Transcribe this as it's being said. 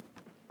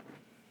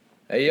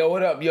Hey, yo,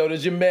 what up, yo?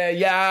 This your man,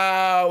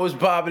 yo, what's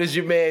poppin'? This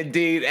your man,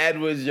 Dean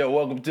Edwards, yo.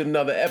 Welcome to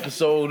another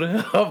episode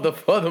of the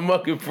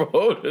FuthaMuckin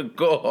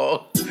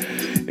Protocol.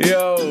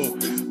 Yo,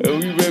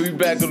 we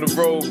back on the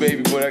road,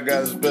 baby, but I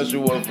got a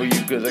special one for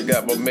you because I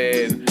got my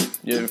man,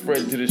 your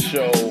friend to the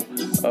show,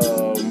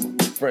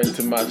 friend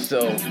to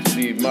myself,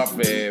 Steve, my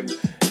fam,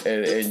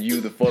 and you,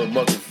 the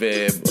FuthaMuckin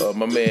fam,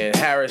 my man,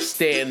 Harris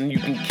Stanton. You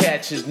can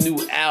catch his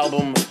new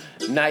album,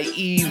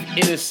 Naive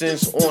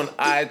Innocence, on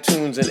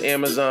iTunes and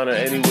Amazon or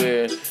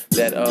anywhere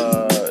that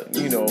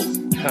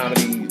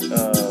comedy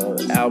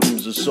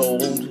albums are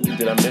sold.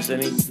 Did I miss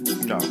any?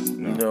 No.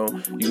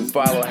 You can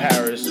follow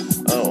Harris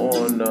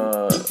on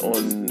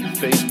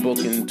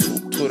Facebook and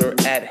Twitter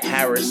at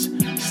Harris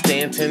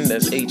Stanton.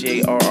 That's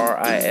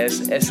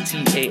HarrisStanton,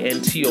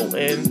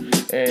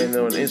 and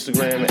on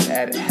Instagram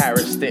at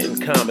Harris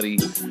Stanton Comedy.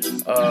 You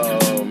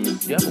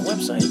have a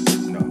website?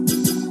 No.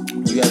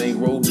 You got any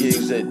road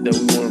gigs that we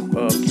want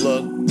to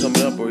plug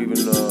coming up, or even?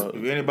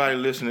 If anybody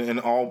listening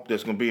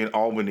that's gonna be in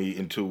Albany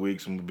in 2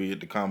 weeks, I'm gonna be at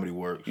the Comedy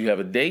Works. You have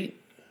a date?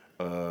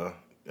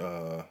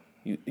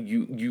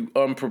 You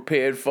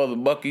unprepared for the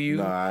buck of you?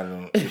 No, I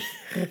don't.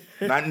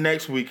 Not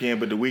next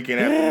weekend, but the weekend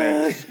after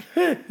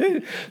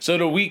next. So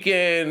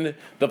the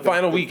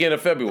final weekend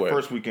of February. The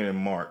first weekend in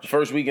March.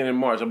 First weekend in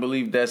March. I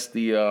believe that's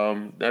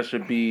that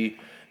should be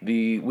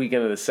the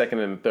weekend of the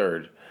 2nd and the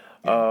 3rd.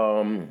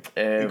 And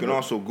you can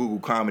also Google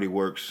Comedy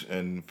Works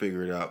and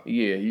figure it out.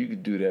 Yeah, you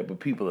could do that, but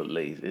people are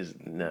lazy.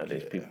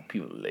 Nowadays,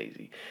 people are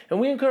lazy. And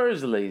we encourage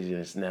the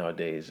laziness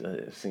nowadays,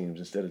 it seems,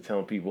 instead of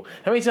telling people.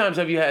 How many times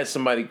have you had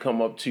somebody come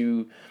up to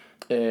you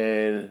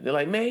and they're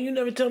like, man, you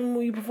never tell me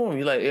when you perform.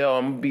 You're like, yo,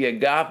 I'm going to be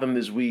at Gotham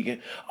this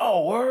weekend.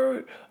 Oh,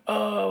 word?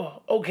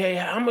 Okay,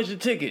 how much the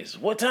tickets?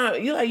 What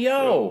time? You're like,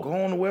 yo. Go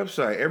on the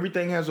website.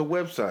 Everything has a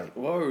website.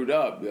 Word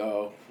up,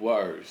 yo.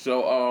 Word.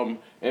 So,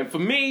 and for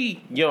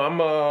me,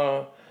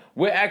 yo,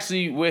 we're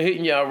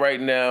hitting y'all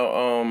right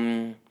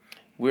now.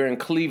 We're in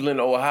Cleveland,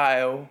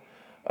 Ohio.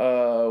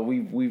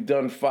 We've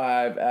done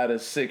 5 out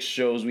of 6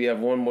 shows. We have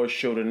one more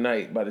show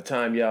tonight. By the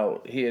time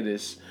y'all hear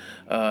this,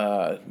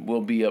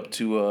 we'll be up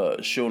to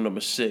show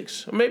number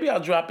 6. Or maybe I'll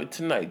drop it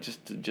tonight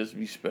just to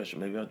be special.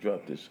 Maybe I'll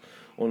drop this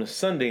on a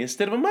Sunday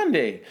instead of a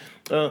Monday.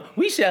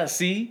 We shall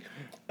see.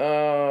 We've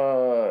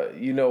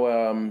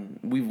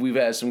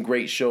had some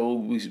great shows.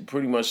 We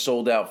pretty much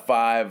sold out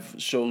 5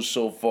 shows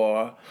so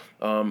far.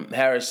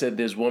 Harris said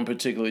there's one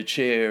particular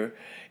chair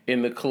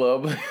in the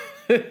club.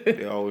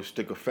 They always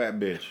stick a fat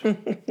bitch.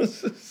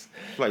 It's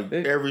like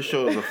every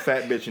show is a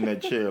fat bitch in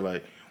that chair.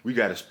 Like, we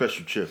got a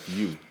special chair for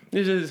you.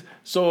 This is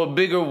so a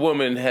bigger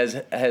woman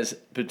has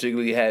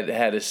particularly had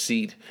a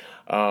seat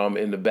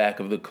in the back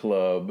of the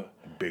club.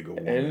 Bigger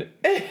woman.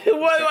 And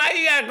why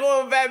you gotta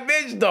call her fat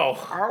bitch though?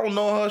 I don't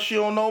know her. She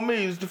don't know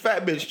me. It's the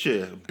fat bitch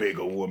chair.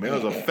 Bigger woman.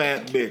 It was a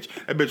fat bitch.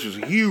 That bitch was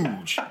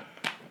huge.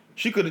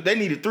 They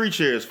needed 3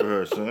 chairs for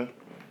her, son.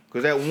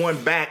 Because that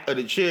one back of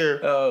the chair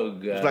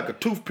was like a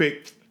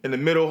toothpick in the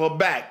middle of her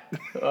back.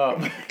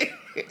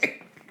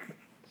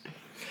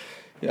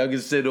 Y'all can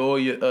say all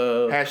your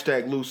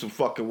hashtag lose some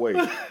fucking weight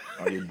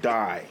or you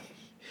die.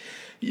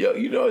 Yo,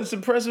 you know what's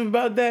impressive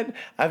about that?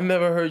 I've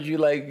never heard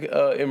you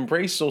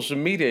embrace social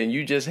media and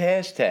you just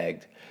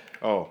hashtagged.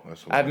 Oh,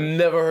 that's hilarious. I've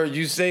never heard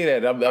you say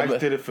that. I just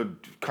did it for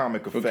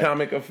comic effect. For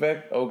comic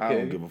effect? Okay. I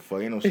don't give a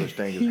fuck. Ain't no such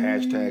thing as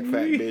hashtag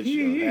fat bitch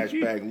or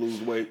hashtag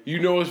lose weight. You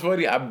know what's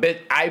funny? I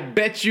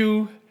bet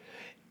you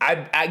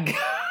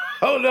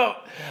hold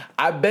up.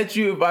 I bet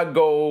you if I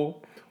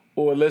go,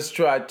 or let's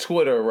try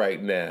Twitter right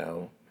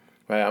now.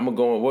 Right, I'm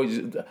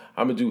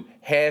gonna do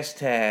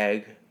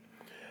hashtag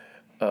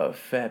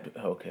fat.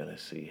 Okay,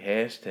 let's see.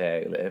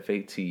 Hashtag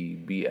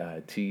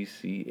FATBITCH.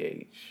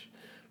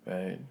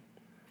 Right.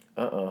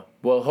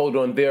 Well, hold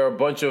on. There are a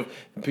bunch of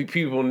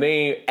people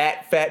named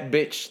at Fat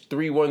Bitch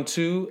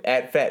 312,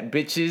 at Fat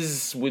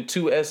Bitches with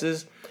 2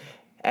 S's,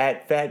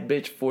 at Fat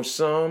Bitch for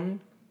some.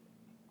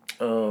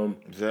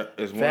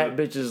 Fat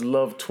bitches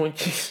love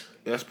Twinkies.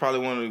 That's probably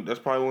one of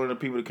the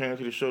people that came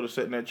to the show to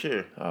sit in that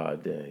chair. Oh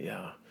damn,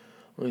 yeah.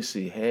 Let me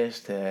see.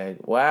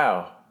 Hashtag.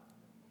 Wow.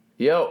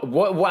 Yo,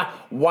 what?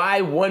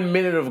 Why 1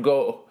 minute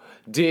ago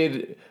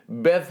did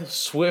Beth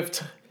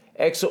Swift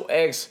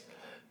XOX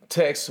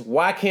text?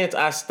 Why can't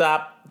I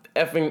stop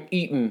effing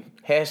eating?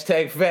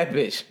 Hashtag fat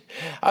bitch.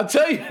 I'll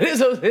tell you,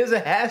 there's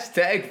a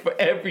hashtag for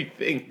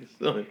everything.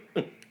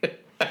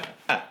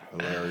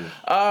 Hilarious.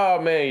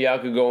 Oh man, y'all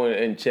could go in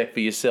and check for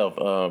yourself.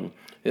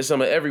 There's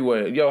some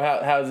everywhere. Yo,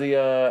 how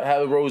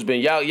the road's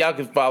been? Y'all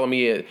can follow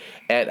me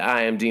at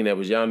I am Dean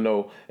Edwards. Y'all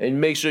know,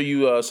 and make sure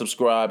you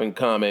subscribe and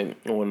comment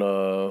on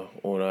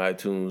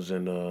iTunes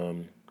and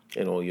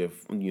all your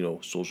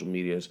social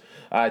medias,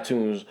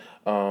 iTunes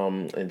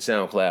and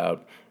SoundCloud.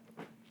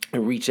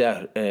 And reach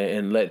out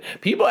and let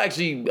people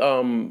actually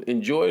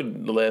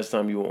enjoyed the last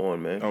time you were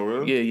on, man. Oh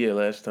really? Yeah.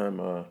 Last time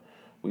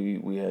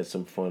we had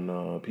some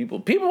fun.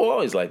 People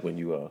always like when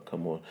you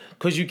come on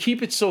because you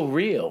keep it so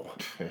real.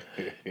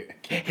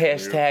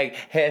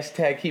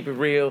 hashtag keep it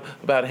real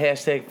about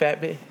hashtag fat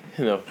bitch.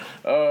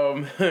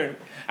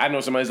 I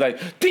know somebody's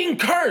like Dean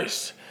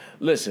Curse.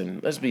 Listen,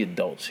 let's be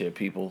adults here,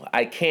 people.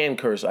 I can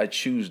curse. I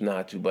choose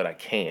not to, but I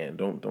can.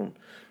 Don't.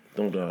 I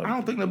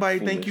don't think nobody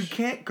think you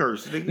can't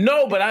curse.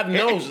 No, but I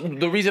know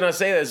the reason I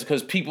say that is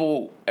because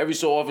people every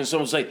so often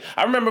someone's like,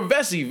 I remember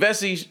Vesey,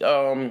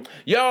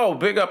 yo,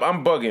 big up,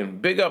 I'm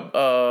bugging, big up,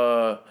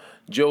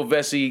 Joe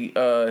Vesey,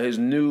 his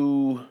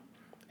new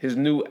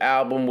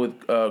album with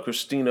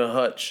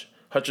Christina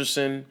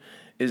Hutcherson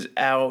is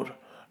out.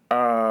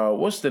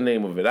 What's the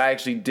name of it? I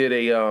actually did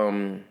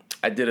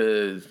I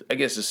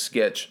guess a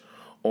sketch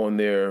on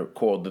there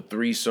called The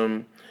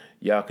Threesome.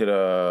 Y'all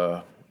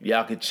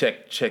could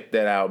check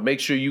that out. Make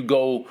sure you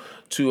go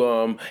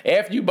to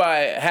after you buy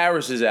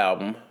Harris's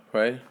album,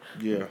 right?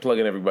 Yeah. I'm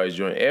plugging everybody's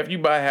joint. After you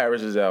buy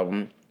Harris's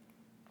album,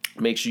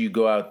 make sure you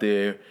go out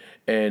there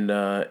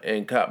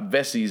and cop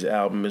Vesey's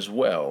album as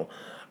well,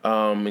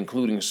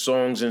 including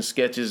songs and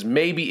sketches.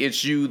 Maybe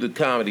It's You, the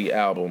comedy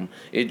album.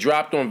 It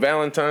dropped on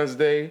Valentine's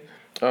Day.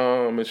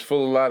 It's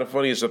full of a lot of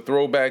funny. It's a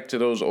throwback to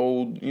those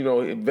old,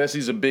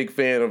 Vesey's a big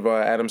fan of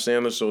Adam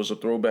Sandler, so it's a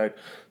throwback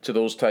to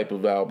those type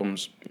of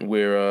albums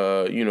where,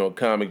 a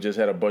comic just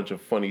had a bunch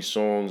of funny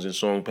songs and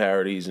song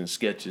parodies and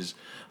sketches.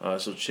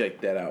 So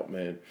check that out,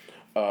 man.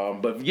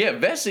 But yeah,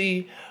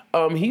 Vesey,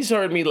 he's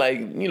heard me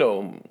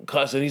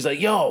cuss, and he's like,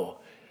 yo,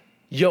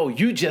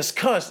 you just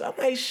cussed. I'm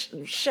like,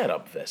 shut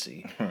up,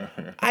 Vesey.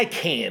 I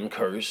can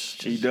curse.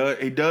 He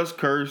does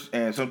curse,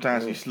 and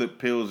sometimes he slip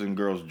pills in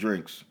girls'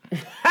 drinks.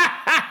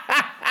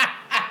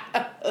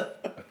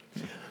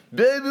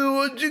 Baby,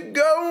 would you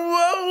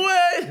go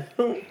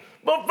away?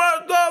 But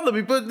first off, let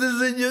me put this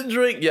in your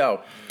drink,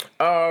 yo.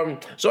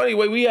 So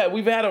anyway,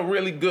 we've had a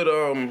really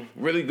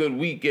good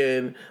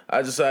weekend.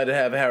 I decided to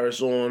have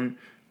Harris on.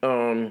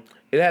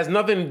 It has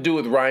nothing to do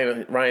with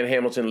Ryan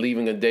Hamilton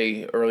leaving a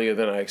day earlier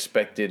than I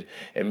expected,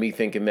 and me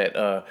thinking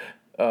that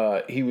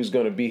he was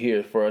going to be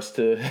here for us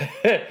to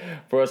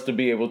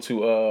be able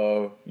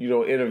to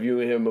interview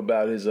him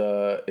about his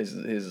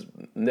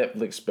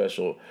Netflix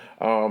special.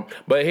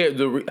 But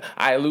here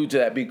I allude to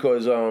that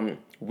because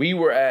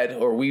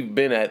we've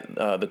been at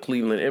the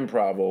Cleveland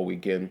Improv all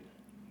weekend.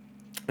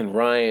 And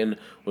Ryan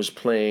was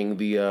playing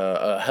the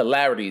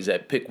Hilarities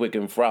at Pickwick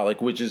and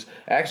Frolic, which is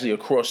actually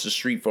across the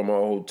street from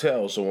our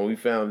hotel. So when we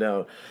found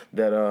out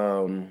that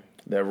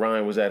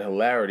Ryan was at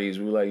Hilarities,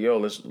 we were like, "Yo,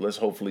 let's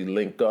hopefully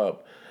link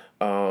up."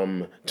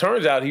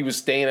 Turns out he was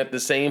staying at the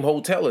same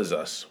hotel as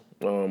us,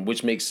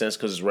 which makes sense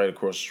because it's right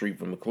across the street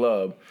from the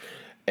club.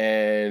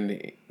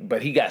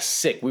 But he got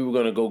sick. We were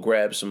gonna go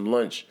grab some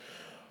lunch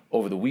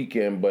over the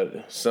weekend,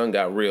 but son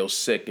got real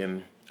sick,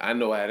 and I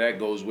know how that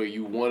goes. Where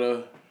you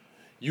wanna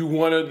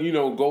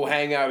go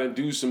hang out and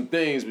do some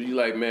things, but you're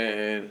like,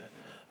 man,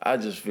 I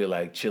just feel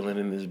like chilling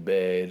in this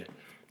bed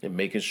and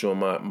making sure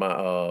my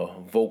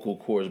vocal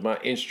cords, my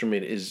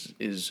instrument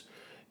is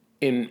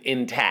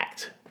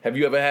intact. Have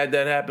you ever had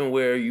that happen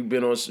where you've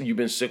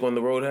been sick on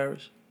the road,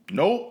 Harris?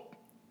 Nope.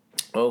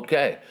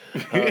 Okay.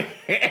 This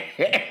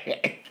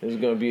is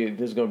gonna be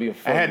a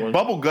fun one. I had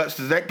bubble guts.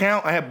 Does that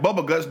count? I had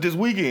bubble guts this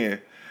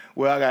weekend.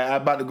 Well, I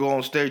about to go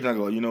on stage and I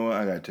go, you know what?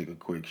 I gotta take a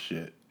quick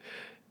shit.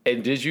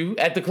 And did you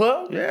at the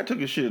club? Yeah, I took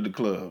a shit at the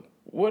club.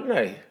 What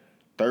night?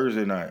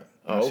 Thursday night.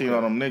 I seen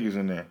all them niggas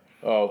in there.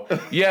 Oh,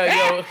 yeah,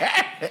 yo.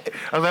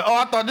 I was like,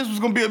 I thought this was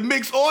gonna be a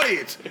mixed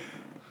audience.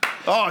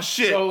 Oh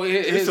shit! So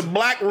it's a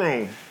black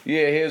room.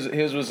 Yeah,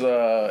 his was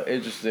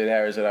interesting,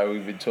 Harris, that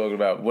we've been talking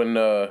about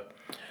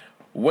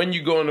when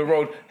you go on the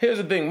road. Here's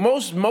the thing: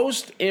 most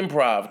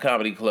improv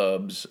comedy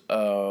clubs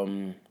are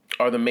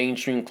the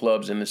mainstream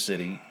clubs in the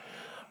city.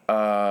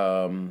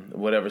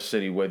 Whatever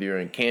city, whether you're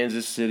in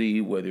Kansas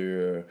City, whether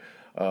you're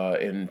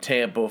in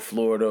Tampa,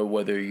 Florida,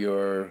 whether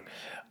you're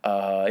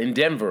in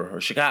Denver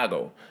or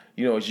Chicago,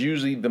 it's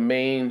usually the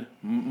main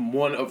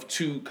one of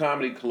two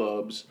comedy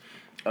clubs,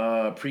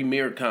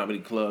 premier comedy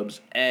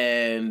clubs,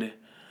 and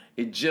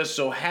it just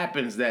so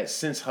happens that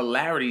since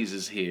Hilarities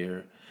is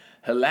here,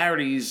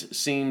 Hilarities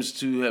seems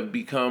to have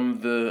become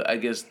the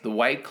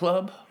white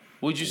club.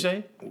 Would you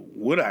say?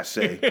 Would I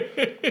say?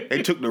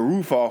 They took the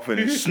roof off and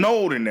it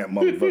snowed in that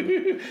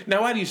motherfucker.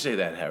 Now, why do you say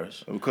that,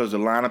 Harris? Because the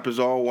lineup is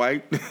all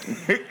white.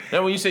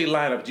 Now, when you say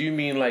lineup, do you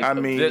mean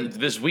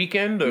this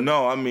weekend? Or?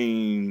 No, I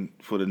mean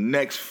for the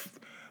next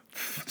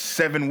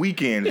 7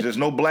 weekends. There's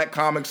no black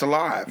comics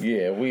alive.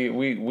 Yeah,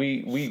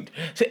 we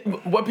see,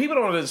 what people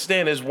don't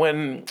understand is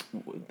when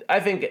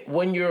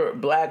you're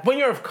black, when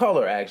you're of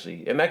color,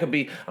 actually, and that could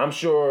be, I'm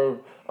sure,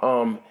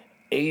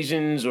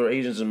 Asians or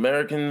Asian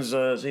Americans,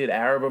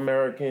 Arab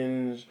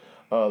Americans,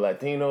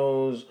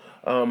 Latinos.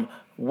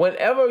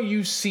 Whenever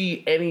you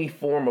see any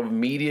form of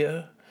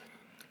media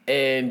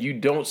and you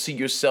don't see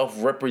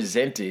yourself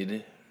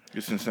represented,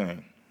 it's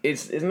insane.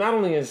 It's not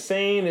only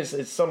insane,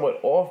 it's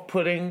somewhat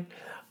off-putting,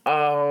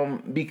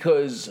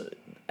 because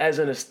as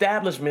an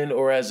establishment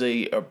or as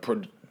a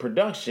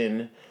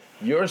production,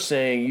 you're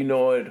saying, you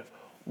know what,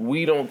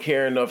 we don't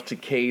care enough to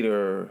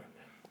cater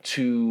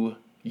to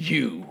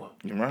you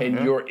and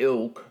your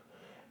ilk,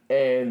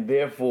 and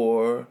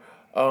therefore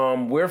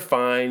we're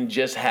fine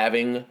just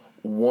having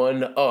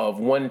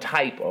one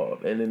type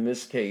of. And in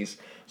this case,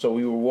 so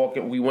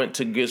we went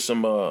to get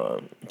some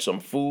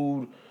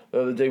food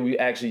the other day. We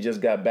actually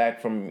just got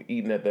back from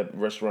eating at that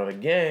restaurant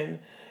again,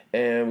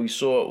 and we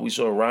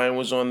saw Ryan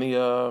was on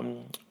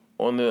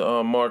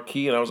the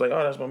marquee, and I was like,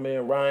 oh, that's my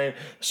man Ryan.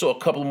 Saw a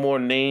couple more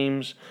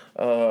names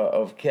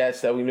of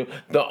cats that we knew.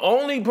 The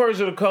only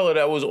person of color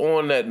that was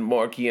on that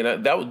marquee,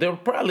 and there were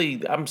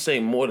probably, I'm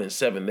saying more than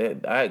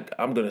 7.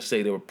 I'm gonna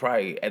say there were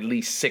probably at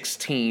least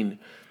 16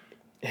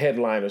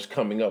 headliners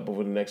coming up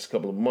over the next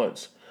couple of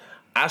months.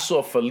 I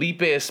saw Felipe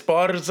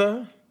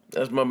Esparza,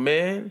 that's my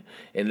man,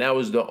 and that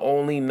was the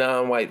only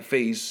non-white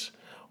face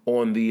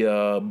on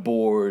the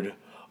board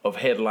of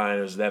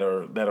headliners that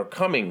are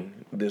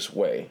coming this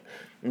way.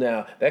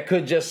 Now that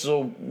could just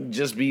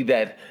be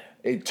that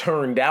it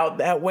turned out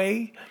that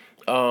way,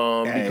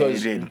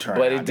 because it didn't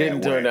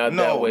turn out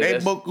that way. No, they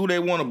book who they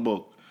want to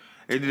book.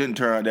 It didn't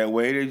turn out that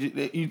way.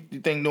 You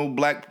think no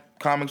black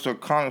comics or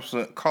comics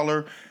of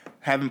color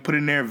haven't put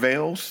in their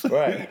veils?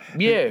 Right.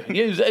 Yeah.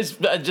 It's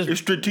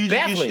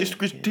strategic. It's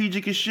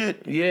strategic as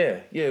shit. Yeah.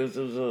 It was.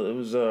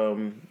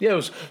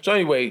 So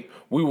anyway,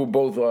 we were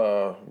both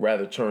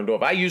rather turned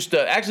off. We used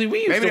to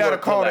maybe I ought to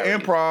call the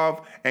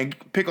Improv and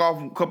pick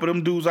off a couple of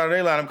them dudes out of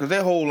their lineup because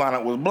their whole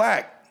lineup was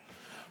black.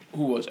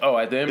 Who was? Oh,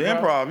 at the Improv? The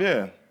Improv,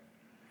 yeah.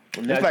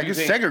 Now, it's like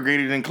it's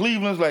segregated in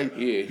Cleveland. It's like,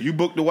 you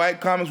book the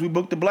white comics, we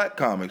book the black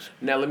comics.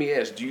 Now, let me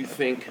ask, do you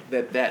think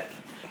that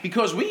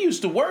because we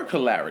used to work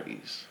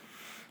Hilarities.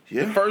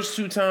 Yeah. The first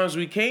 2 times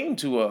we came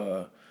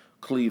to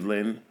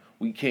Cleveland,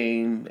 we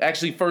came,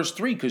 actually first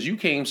 3, because you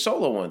came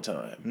solo one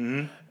time.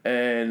 Mm-hmm.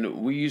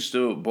 And we used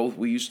to both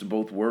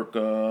work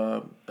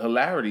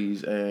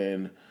Hilarities,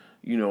 and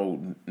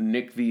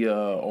Nick, the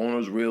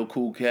owner's real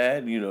cool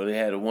cat. They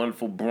had a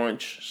wonderful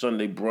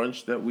Sunday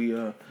brunch that we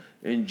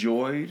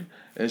enjoyed.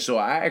 And so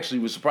I actually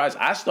was surprised.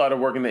 I started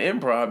working the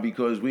Improv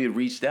because we had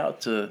reached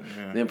out to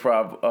the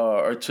Improv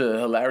or to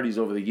Hilarities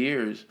over the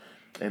years,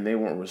 and they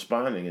weren't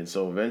responding. And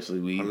so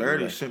eventually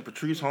Hilarities sent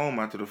Patrice home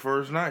after the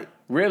first night.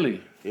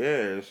 Really?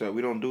 Yeah, so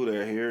we don't do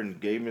that here, and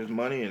gave him his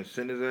money and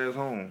sent his ass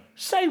home.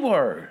 Say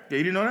word. Yeah,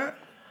 you didn't know that?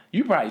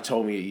 You probably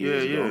told me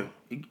years ago.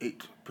 Yeah.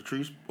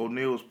 Patrice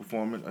O'Neal was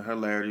performing at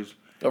Hilarities.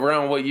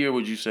 Around what year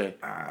would you say?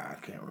 I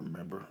can't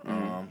remember.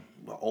 Mm-hmm.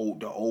 The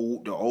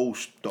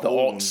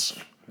aughts.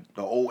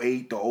 The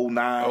 08, the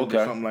 09, or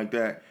something like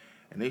that.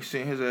 And they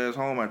sent his ass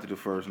home after the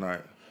first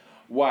night.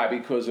 Why?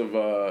 Because of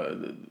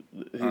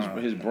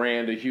his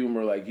brand of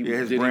humor? Like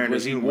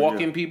was he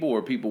walking people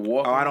or people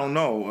walking? Oh, I don't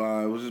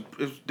know. It was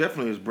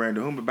definitely his brand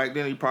of humor. But back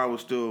then he probably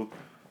was still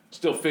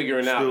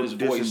figuring out his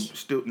voice. He was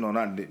still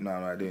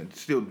dissing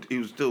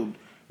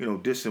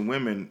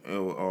women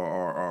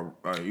or.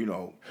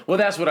 Well,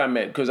 that's what I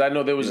meant, because I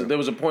know there was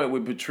a point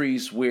with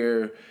Patrice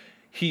where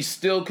he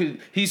still could.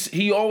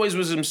 He always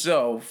was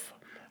himself.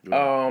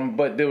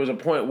 But there was a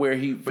point where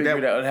he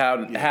figured out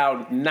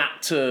how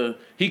not to.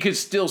 He could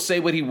still say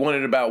what he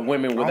wanted about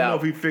women without. I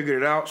don't know if he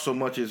figured it out so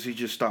much as he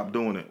just stopped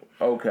doing it.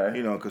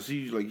 Okay. Because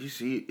he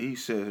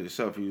said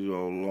himself, a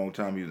long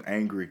time he was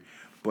angry,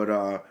 but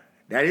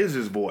that is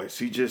his voice.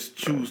 He just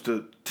chooses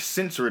to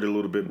censor it a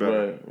little bit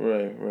better.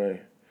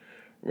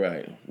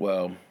 Right.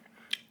 Well,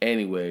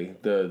 anyway,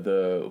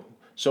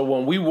 so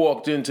when we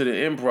walked into the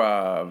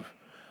Improv,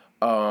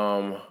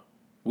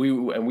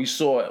 we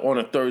saw it on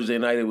a Thursday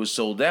night. It was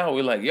sold out.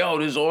 We're like, yo,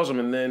 this is awesome.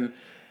 And then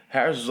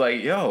Harris was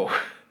like, yo,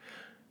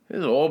 this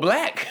is all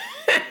black.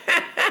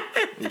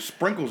 There's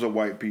sprinkles of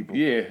white people.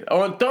 Yeah.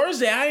 On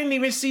Thursday, I didn't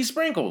even see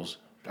sprinkles.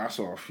 I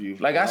saw a few.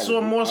 Like I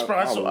saw more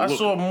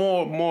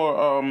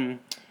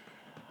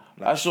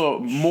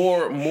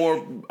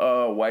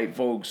white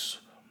folks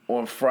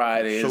on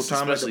Fridays,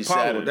 especially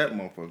Saturday. That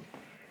motherfucker.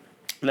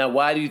 Now,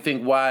 why do you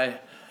think?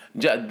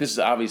 This is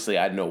obviously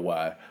I know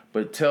why,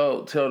 but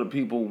tell the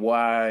people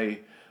why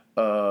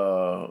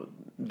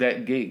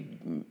that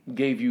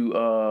gave you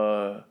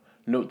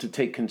note to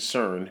take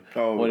concern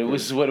when it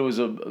was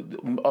a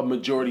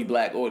majority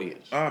black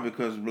audience.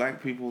 Because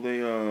black people they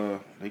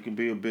can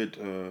be a bit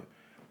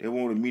they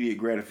want immediate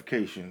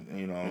gratification.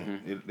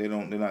 Mm-hmm.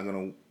 They're not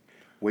gonna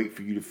wait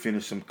for you to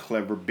finish some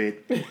clever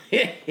bit.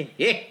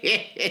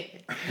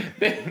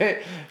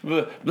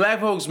 Black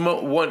folks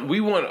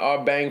want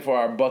our bang for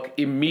our buck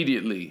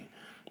immediately.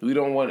 We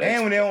don't want.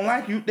 And when they don't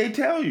like you, they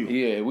tell you.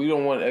 Yeah, we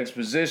don't want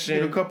exposition.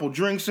 Get a couple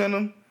drinks in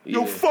them.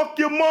 Yo, fuck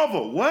your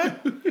mother.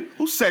 What?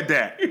 Who said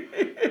that?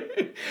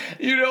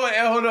 You know what?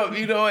 Hold up.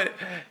 You know what?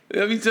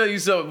 Let me tell you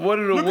something. One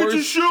of the worst. Look at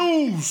your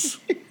shoes.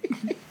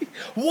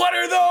 What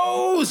are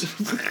those?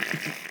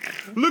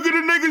 Look at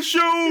the nigga's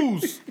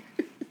shoes.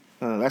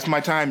 That's my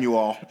time, you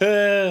all.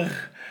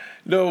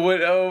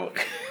 No,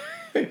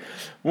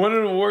 one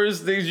of the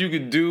worst things you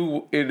could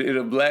do in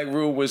a black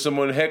room when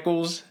someone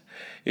heckles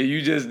and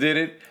you just did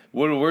it,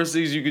 one of the worst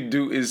things you could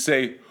do is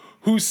say,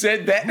 who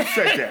said that? Who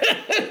said that?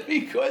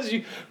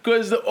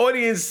 because the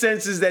audience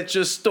senses that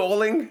you're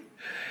stalling,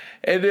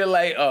 and they're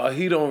like, oh,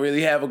 he don't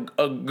really have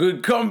a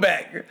good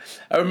comeback.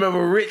 I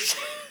remember Rich,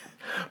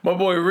 my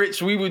boy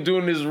Rich, we were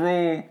doing this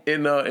room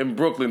in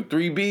Brooklyn,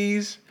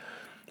 3Bs.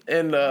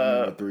 And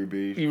Three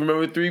Bs. You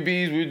remember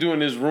 3Bs? We were doing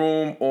this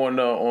room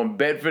on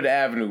Bedford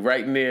Avenue,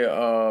 right near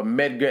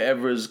Medgar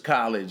Evers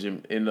College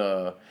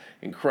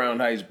in Crown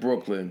Heights,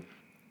 Brooklyn.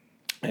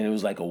 And it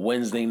was like a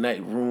Wednesday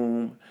night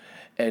room.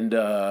 And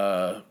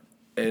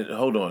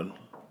hold on.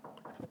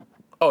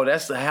 Oh,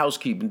 that's the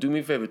housekeeping. Do me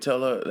a favor,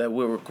 tell her that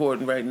we're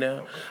recording right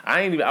now.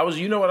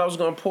 You know what, I was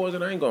gonna pause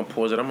it. I ain't gonna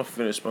pause it. I'm gonna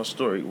finish my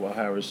story while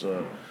Harris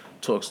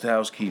talks to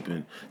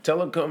housekeeping. Tell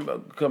her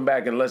come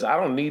back and I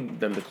don't need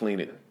them to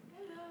clean it.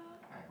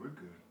 We're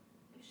good.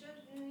 You sure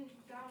you need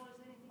towels or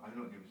anything? I'm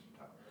gonna give you some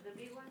towels. The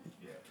big ones?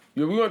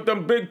 Yeah, we want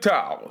them big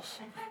towels.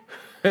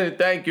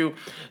 Thank you.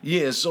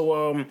 Yeah,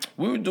 so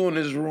we were doing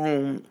this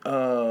room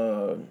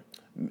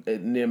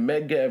near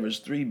Medgar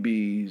Evers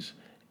 3Bs,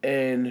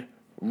 and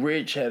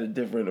Rich had a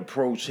different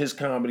approach. His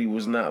comedy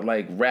was not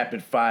like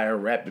rapid fire,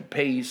 rapid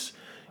pace.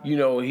 You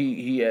know,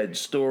 he had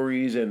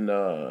stories, and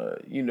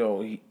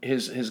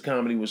his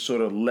comedy was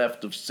sort of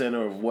left of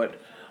center of what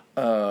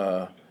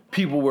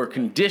people were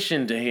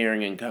conditioned to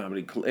hearing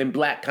in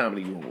black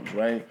comedy rooms,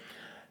 right?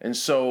 And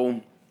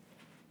so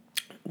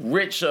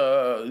Rich,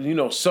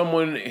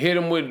 someone hit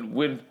him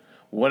with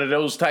one of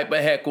those type of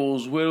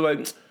heckles. We're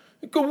like,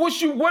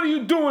 what are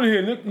you doing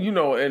here? You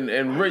know,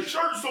 and Rich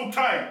Shirt's so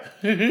tight.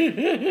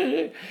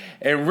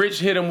 and Rich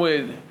hit him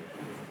with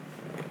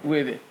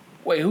wait,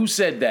 who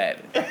said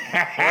that?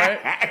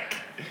 Right?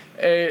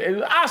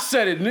 And I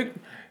said it, Nick.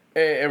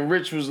 And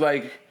Rich was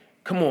like,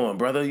 come on,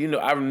 brother. You know,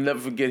 I'll never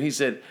forget. He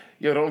said,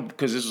 yo, don't,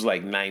 because this was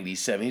like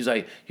 97. He's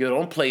like, yo,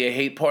 don't play a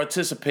hate,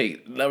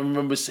 participate. And I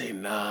remember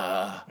saying,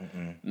 nah.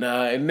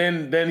 And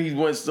then he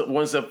went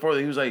one step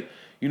further. He was like,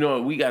 you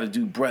know, we got to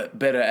do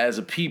better as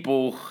a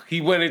people.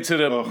 He went into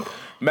the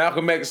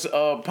Malcolm X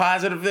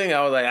positive thing.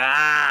 I was like,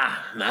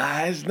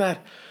 nah, it's not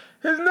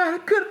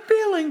a good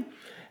feeling.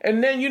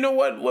 And then you know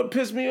what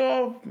pissed me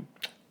off?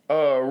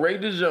 Ray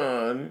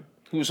DeJean,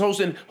 who was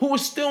hosting, who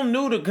was still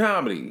new to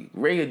comedy.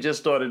 Ray had just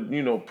started,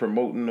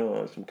 promoting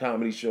some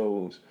comedy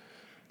shows.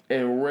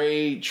 And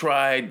Ray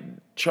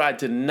tried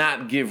to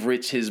not give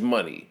Rich his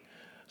money.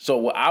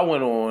 So I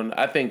went on.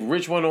 I think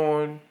Rich went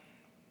on,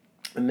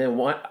 and then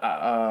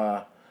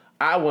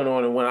I went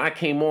on. And when I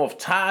came off,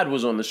 Todd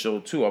was on the show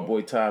too. Our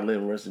boy Todd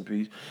Lynn, rest in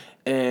peace.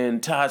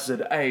 And Todd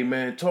said, "Hey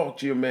man, talk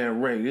to your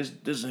man Ray.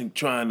 This ain't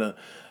trying to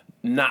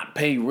not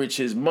pay Rich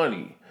his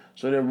money."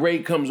 So then Ray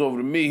comes over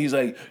to me. He's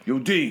like, "Yo,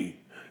 Dean,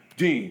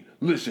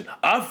 listen,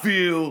 I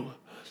feel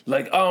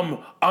like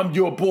I'm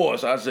your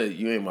boss." I said,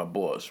 "You ain't my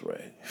boss,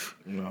 Ray."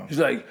 No. He's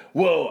like,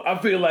 "Well, I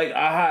feel like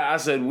I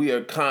said we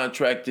are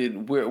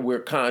contracted. We are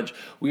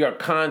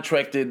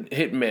contracted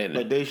hitmen."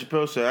 Like Dave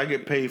Chappelle said, "I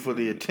get paid for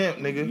the attempt,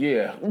 nigga."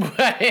 Yeah,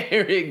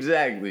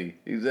 exactly.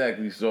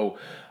 So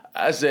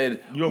I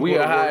said we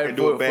are hired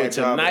for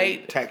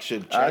tonight.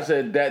 I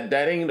said that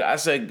ain't. I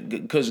said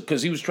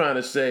because he was trying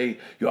to say,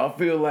 yo, I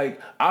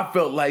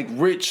felt like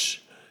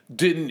Rich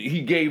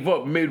he gave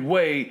up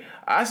midway.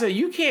 I said,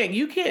 you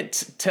can't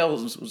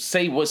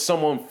say what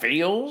someone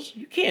feels.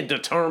 You can't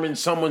determine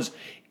someone's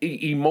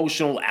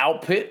emotional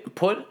output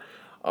for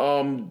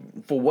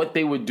what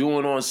they were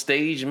doing on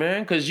stage,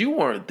 man, because you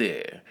weren't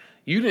there.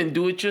 You didn't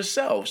do it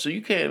yourself, so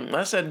you can't.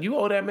 I said, you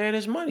owe that man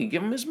his money.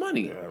 Give him his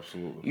money. Yeah,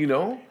 absolutely. You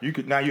know,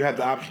 now you have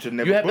the option to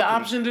never. You have the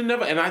option to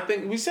never, and I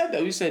think we said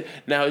that. We said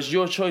now it's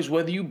your choice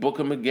whether you book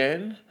him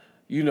again.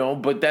 You know,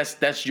 but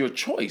that's your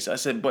choice. I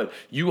said, but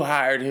you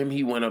hired him.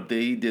 He went up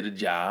there. He did a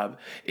job.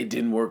 It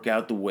didn't work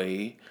out the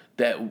way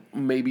that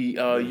maybe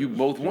you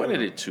both wanted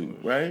it to,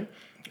 right?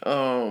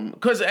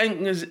 Because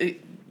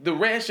the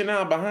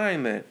rationale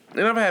behind that,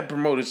 and I've had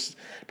promoters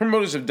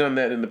have done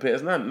that in the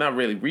past. Not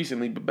really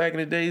recently, but back in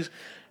the days,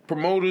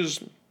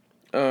 promoters,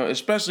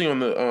 especially on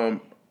the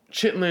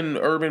Chitlin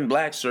Urban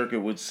Black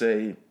Circuit, would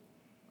say,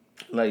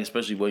 like,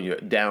 especially when you're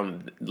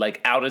down, like,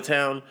 out of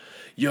town,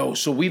 yo,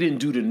 so we didn't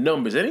do the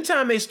numbers.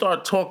 Anytime they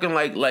start talking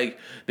like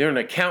they're an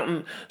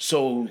accountant,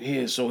 so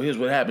here's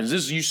what happens.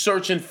 This is you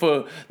searching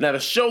for, now the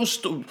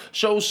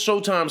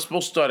showtime's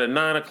supposed to start at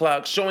 9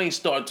 o'clock. Show ain't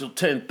start till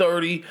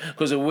 10:30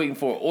 because they're waiting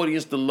for an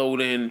audience to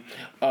load in.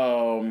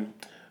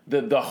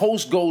 The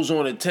host goes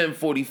on at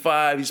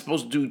 10:45. He's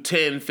supposed to do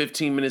 10,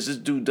 15 minutes. This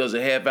dude does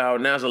a half hour.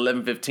 Now it's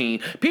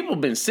 11:15. People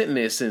have been sitting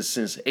there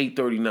since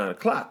 8:30, 9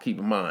 o'clock, keep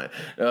in mind.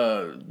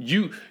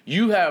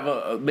 You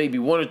have maybe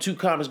one or two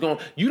comments going.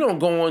 You don't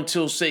go on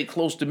until, say,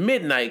 close to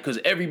midnight because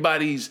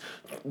everybody's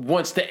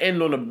wants to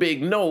end on a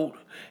big note.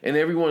 And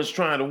everyone's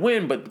trying to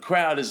win, but the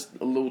crowd is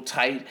a little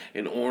tight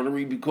and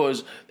ornery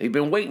because they've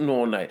been waiting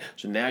all night.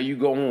 So now you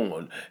go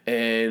on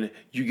and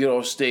you get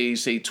off stage,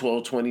 say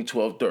 12:20,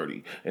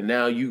 12:30, and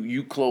now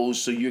you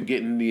close, so you're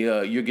getting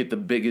you get the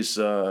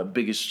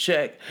biggest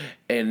check,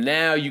 and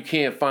now you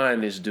can't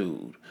find this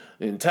dude.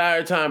 The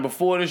entire time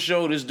before the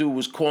show, this dude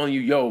was calling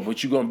you, yo,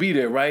 but you gonna be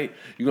there, right?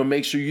 You gonna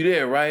make sure you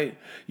there, right?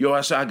 Yo, I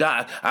said,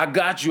 I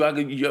got you.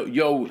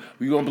 Yo,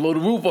 we gonna blow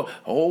the roof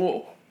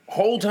off.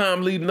 Whole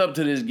time leading up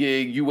to this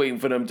gig, you waiting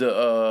for them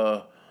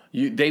to,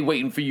 they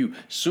waiting for you.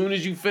 Soon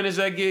as you finish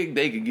that gig,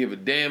 they could give a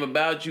damn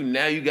about you.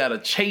 Now you gotta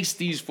chase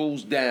these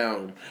fools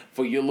down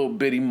for your little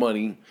bitty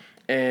money.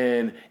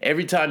 And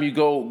every time you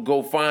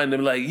go find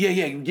them, like,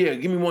 yeah,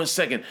 give me 1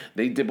 second.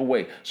 They dip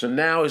away. So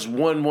now it's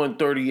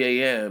 1:30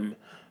 a.m.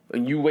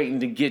 and you waiting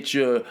to get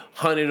your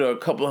 $100 or a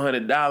couple of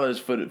 $100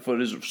 for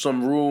this,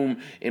 some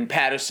room in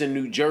Patterson,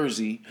 New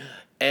Jersey,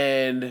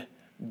 and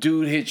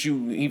dude hits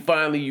you.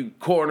 You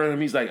corner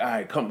him. He's like, all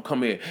right,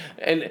 come here.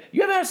 And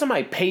you ever have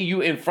somebody pay you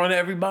in front of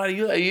everybody?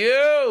 You're like,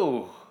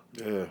 yo,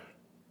 yeah.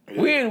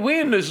 we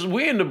in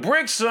the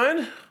bricks,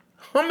 son.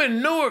 I'm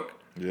in Newark.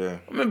 Yeah.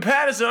 I'm in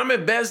Patterson. I'm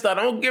in Bed-Stuy.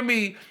 Don't give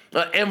me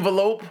an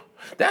envelope.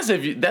 That's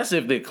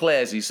if they're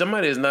classy.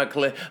 Somebody is not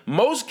classy.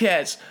 Most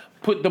cats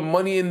put the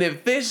money in their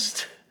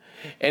fist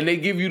and they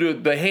give you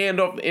the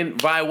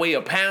handoff by way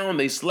of pound.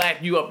 They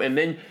slack you up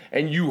and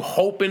you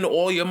hoping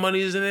all your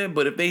money is in there.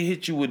 But if they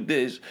hit you with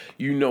this,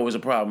 you know it's a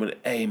problem.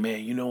 Hey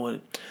man, you know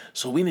what?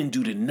 So we didn't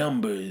do the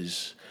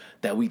numbers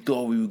that we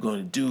thought we were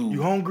gonna do.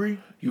 You hungry?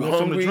 You want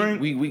hungry? Something to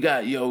drink?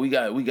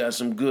 We got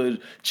some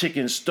good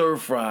chicken stir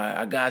fry.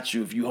 I got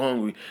you if you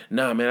hungry.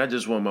 Nah, man, I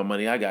just want my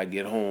money. I gotta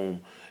get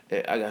home.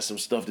 I got some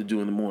stuff to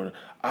do in the morning.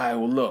 All right,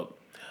 well look,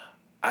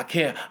 I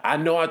can't. I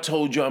know I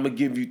told you I'm gonna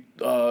give you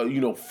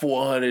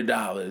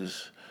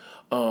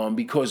 $400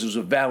 because it was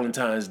a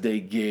Valentine's Day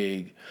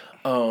gig.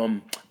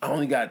 I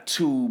only got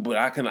 $2, but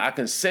I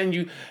can send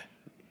you.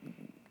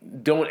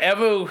 Don't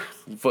ever,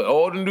 for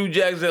all the new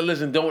jacks that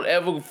listen, don't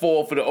ever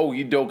fall for the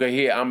okie doke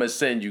here. I'ma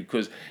send you,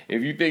 because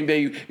if you think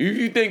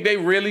they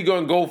really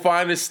gonna go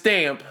find a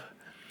stamp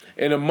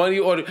and a money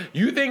order,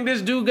 you think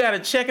this dude got a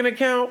checking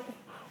account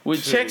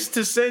with checks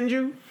to send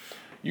you?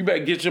 You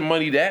better get your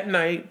money that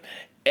night.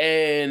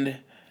 And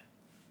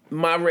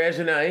my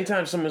rationale,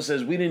 anytime someone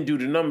says we didn't do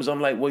the numbers,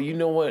 I'm like, well, you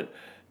know what?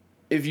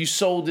 If you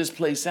sold this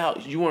place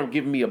out, you weren't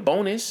giving me a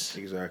bonus.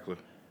 Exactly.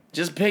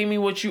 Just pay me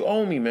what you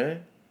owe me,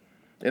 man.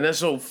 And that's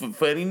so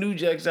for any new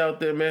jacks out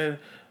there, man.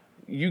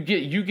 You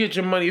get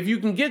your money. If you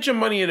can get your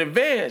money in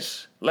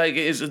advance, like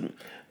it's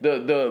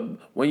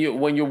when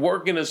you're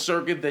working a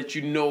circuit that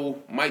you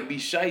know might be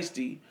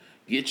shiesty,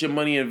 get your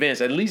money in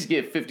advance. At least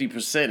get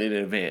 50% in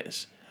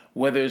advance,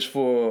 whether it's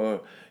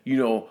for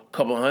a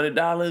couple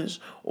 $100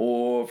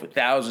 or for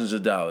thousands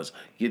of dollars.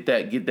 Get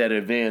that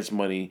advance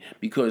money,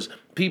 because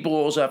people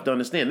also have to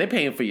understand they're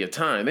paying for your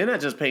time. They're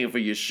not just paying for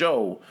your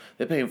show.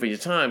 They're paying for your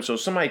time. So if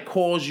somebody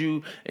calls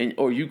you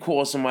or you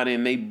call somebody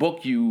and they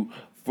book you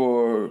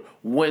for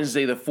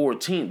Wednesday the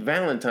 14th,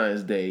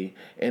 Valentine's Day,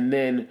 and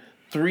then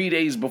 3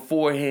 days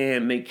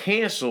beforehand they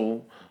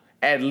cancel,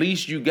 at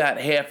least you got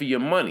half of your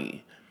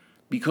money.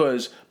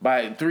 Because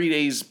by 3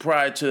 days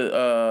prior to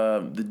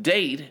the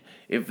date,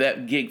 if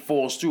that gig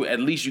falls through, at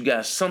least you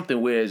got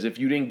something. Whereas if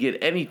you didn't get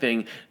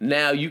anything,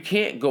 now you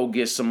can't go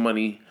get some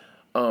money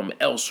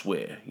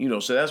elsewhere.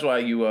 So that's why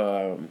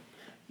you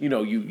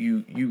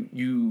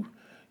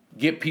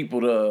get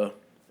people to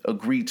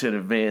agree to an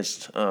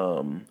advance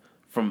from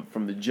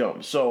the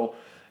jump. So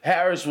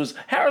Harris was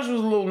a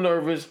little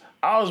nervous.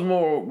 I was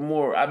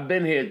more. I've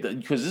been here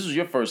because this was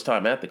your first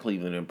time at the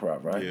Cleveland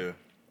Improv, right? Yeah.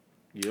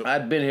 Yep.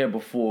 I'd been here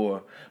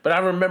before, but I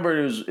remember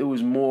it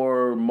was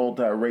more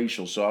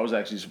multiracial, so I was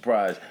actually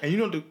surprised.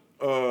 And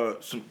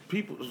some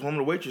people, one of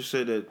the waitresses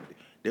said that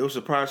they were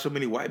surprised so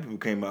many white people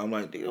came out. I'm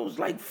like, it was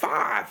like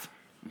 5.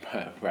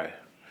 Right.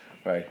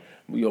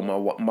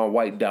 My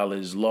white dollar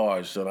is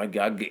large, son. I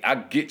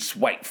get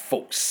white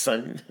folks,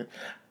 son.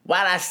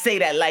 Why'd I say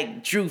that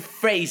like Drew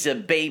Fraser,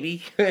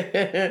 baby?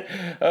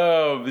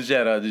 Oh,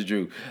 shout out to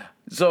Drew.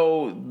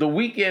 So the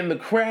weekend, the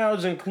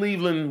crowds in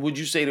Cleveland, would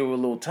you say they were a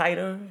little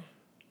tighter?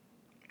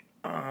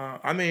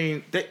 I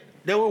mean,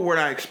 they were what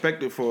I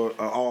expected for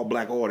an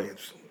all-black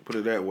audience. Put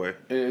it that way.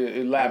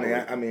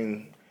 Elaborate. I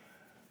mean,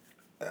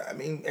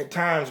 at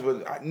times,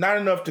 but not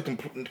enough to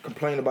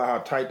complain about how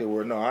tight they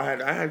were. No, I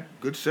had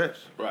good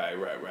sets. Right.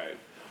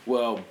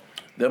 Well,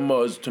 them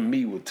to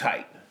me were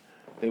tight.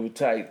 They were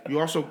tight.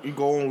 You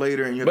go on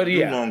later and you have to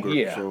do longer.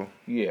 Yeah. So.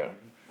 Yeah.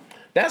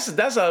 That's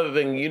the other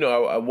thing.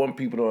 I want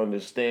people to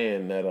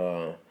understand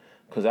that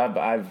because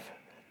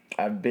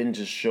I've been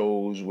to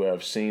shows where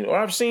I've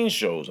seen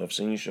shows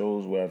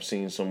where I've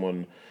seen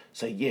someone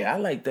say, yeah, I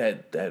like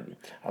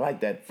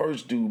that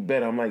first dude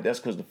better. I'm like, that's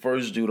because the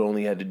first dude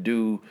only had to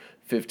do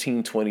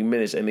 15, 20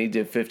 minutes, and they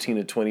did 15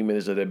 to 20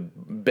 minutes of their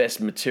best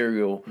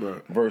material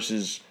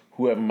versus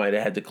whoever might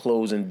have had to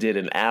close and did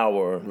an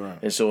hour. Right.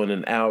 And so in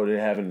an hour they're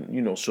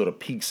having, sort of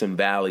peaks and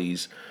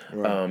valleys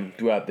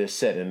throughout their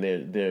set, and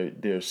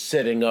they're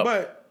setting up.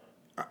 But,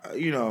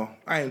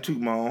 I ain't toot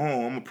my own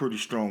home. I'm a pretty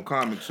strong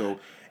comic, so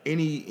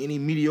any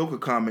mediocre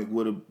comic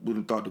would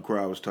have thought the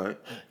crowd was tight.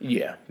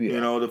 Yeah.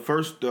 The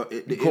first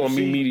you call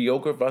me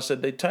mediocre if I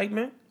said they tight,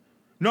 man?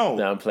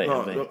 No. I'm playing.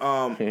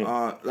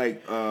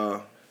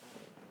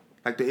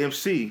 Like the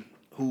MC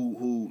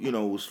who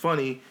was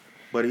funny,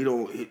 but he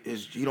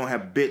don't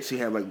have bits. He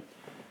have like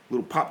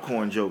little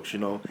popcorn jokes,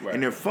 Right.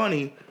 And they're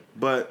funny,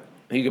 but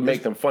he can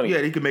make them funny.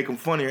 Yeah, he can make them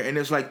funnier. And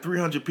there's like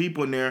 300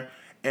 people in there,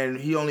 and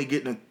he only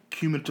getting a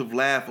cumulative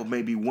laugh of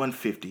maybe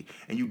 150.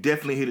 And you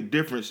definitely hear the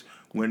difference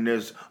when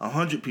there's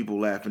 100 people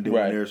laughing than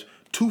when there's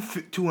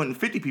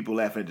 250 people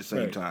laughing at the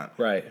same time.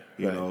 Right.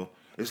 You know,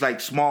 It's like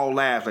small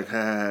laughs, like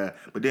ha ha ha.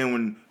 But then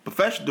when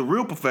the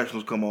real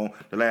professionals come on,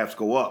 the laughs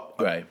go up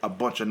a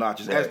bunch of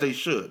notches, as they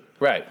should.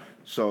 Right.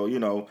 So,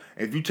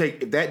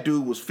 if that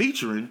dude was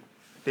featuring,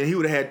 then he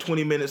would have had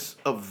 20 minutes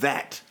of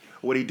that,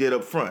 what he did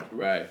up front.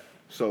 Right.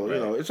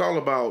 So, it's all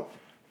about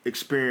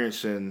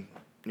experience and,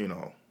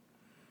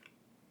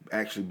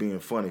 actually being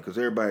funny. Because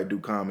everybody do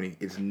comedy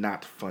is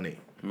not funny.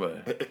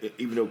 Right.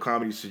 Even though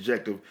comedy is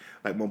subjective,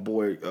 like my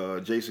boy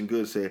Jason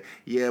Good said,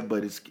 yeah,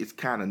 but it's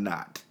kind of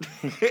not.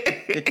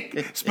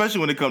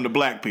 Especially when it comes to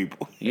black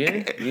people.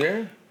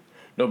 Yeah.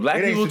 No,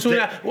 black people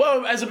too.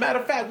 Well, as a matter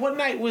of fact, what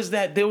night was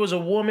that? There was a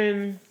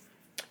woman.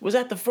 Was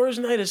that the first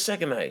night or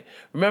second night?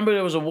 Remember,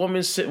 there was a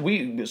woman.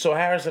 So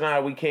Harris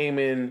and we came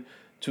in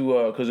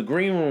to because the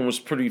green room was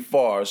pretty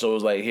far, so it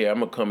was like, here, I'm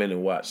gonna come in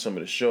and watch some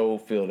of the show,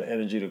 feel the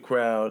energy of the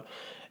crowd,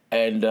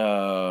 and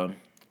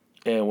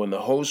when the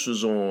host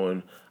was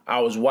on, I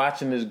was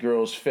watching this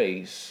girl's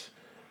face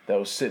that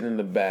was sitting in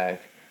the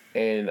back,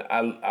 and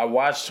I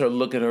watched her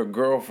look at her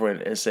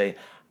girlfriend and say,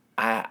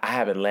 I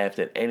haven't laughed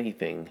at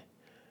anything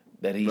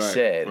that he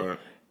said. Right.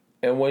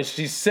 And when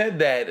she said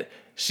that,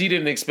 she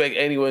didn't expect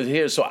anyone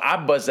here, so I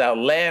bust out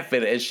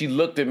laughing, and she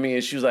looked at me,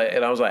 and she was like,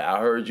 and I was like, I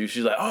heard you.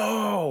 She's like,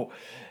 oh,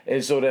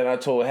 and so then I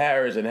told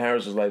Harris, and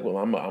Harris was like, well,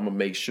 I'm gonna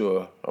make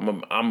sure,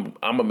 I'm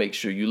gonna make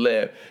sure you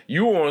laugh.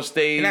 You were on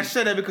stage, and I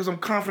said that because I'm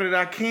confident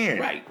I can.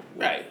 Right.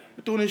 Been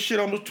doing this shit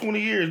almost 20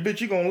 years, bitch.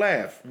 You gonna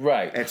laugh,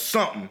 at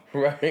something,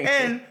 right?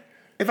 And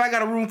if I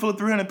got a room full of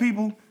 300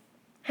 people.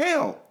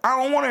 Hell,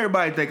 I don't want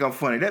everybody to think I'm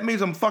funny. That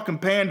means I'm fucking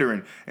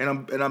pandering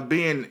and I'm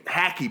being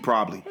hacky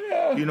probably.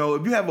 Yeah.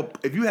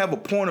 If you have a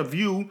point of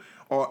view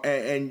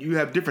and you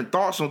have different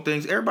thoughts on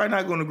things, everybody's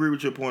not going to agree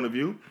with your point of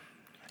view.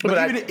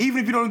 But even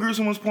if you don't agree with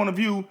someone's point of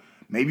view,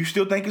 maybe you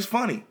still think it's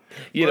funny.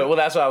 Well,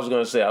 that's what I was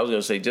going to say. I was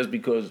going to say just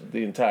because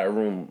the entire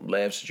room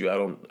laughs at you, I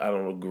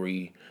don't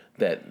agree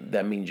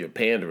that means you're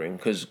pandering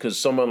because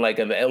someone like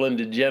an Ellen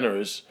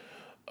DeGeneres.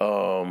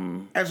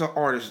 As an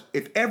artist,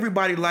 if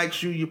everybody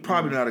likes you, you're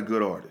probably not a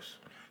good artist.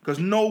 Because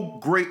no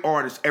great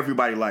artist,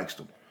 everybody likes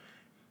them.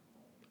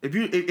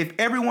 If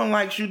everyone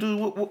likes you, dude,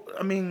 what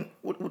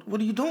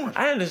are you doing?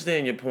 I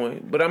understand your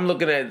point, but I'm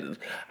looking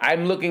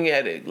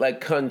at it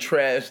like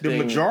contrasting. The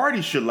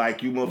majority should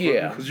like you,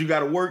 motherfucker, because you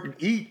got to work and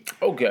eat.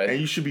 Okay, and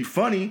you should be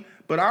funny.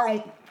 But I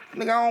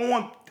don't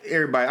want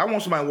everybody. I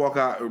want somebody to walk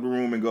out of the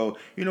room and go,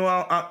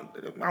 I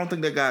don't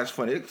think that guy's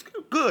funny. It's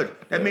good.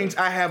 That means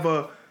I have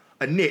a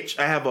niche.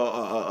 I have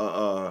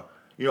a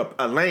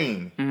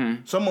lane.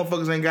 Mm-hmm. Some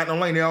motherfuckers ain't got no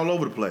lane. They're all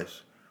over the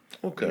place.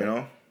 Okay.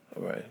 All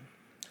right.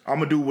 I'm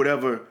gonna do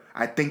whatever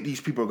I think these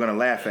people are gonna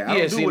laugh at. I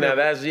agree with that.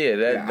 I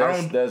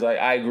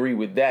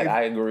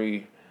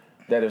agree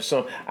that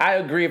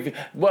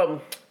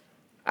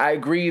I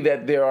agree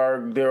that there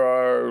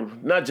are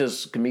not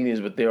just comedians,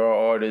 but there are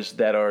artists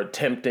that are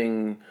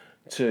attempting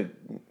to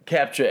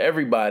capture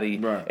everybody,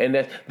 right. And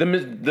that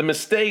the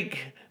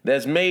mistake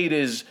that's made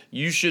is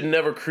you should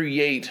never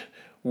create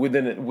with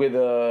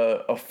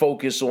a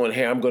focus on,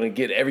 hey, I'm going to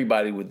get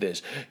everybody with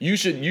this. You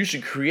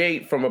should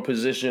create from a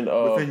position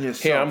of,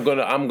 hey, I'm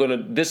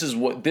gonna this is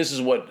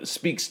what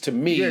speaks to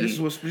me. Yeah, this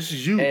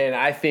is you. And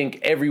I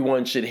think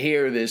everyone should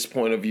hear this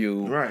point of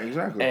view. Right,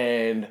 exactly.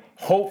 And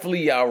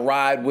hopefully y'all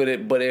ride with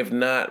it, but if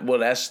not, well,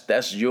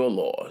 that's your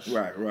loss.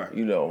 Right.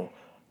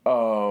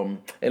 And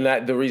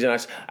the reason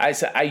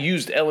I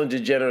used Ellen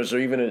DeGeneres or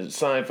even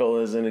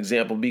Seinfeld as an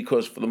example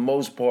because for the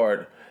most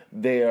part,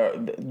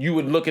 you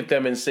would look at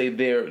them and say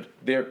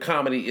their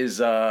comedy is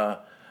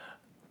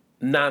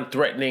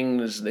non-threatening.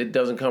 It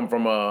doesn't come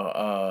from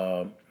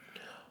a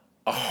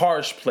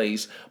harsh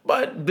place,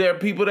 but there are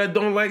people that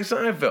don't like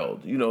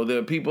Seinfeld. There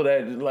are people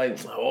that like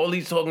all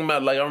he's talking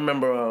about. Like I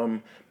remember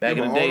back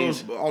in the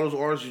days, all those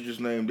artists you just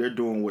named, they're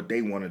doing what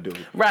they want to do.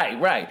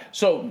 Right.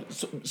 So,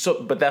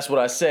 but that's what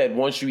I said.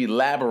 Once you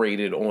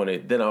elaborated on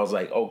it, then I was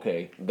like,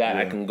 okay,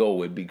 I can go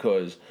with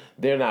because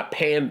they're not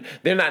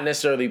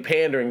necessarily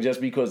pandering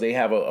just because they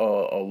have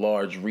a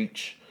large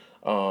reach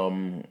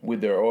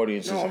with their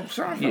audiences. No,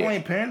 Seinfeld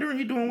ain't pandering.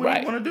 He doing what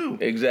he want to do.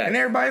 Exactly. And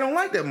everybody don't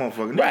like that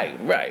motherfucker.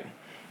 Right.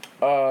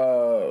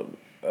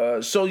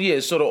 So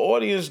the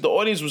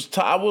audience was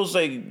I will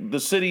say the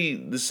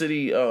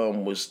city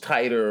was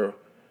tighter.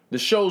 The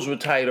shows were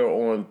tighter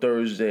on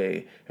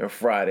Thursday and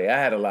Friday. I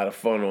had a lot of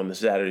fun on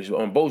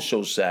on both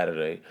shows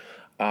Saturday.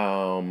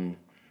 I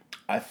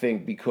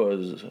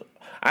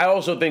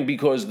also think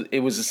because it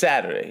was a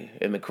Saturday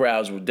and the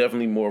crowds were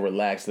definitely more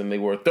relaxed than they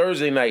were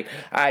Thursday night.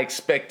 I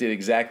expected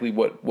exactly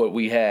what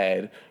we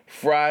had.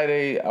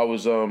 Friday, I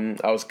was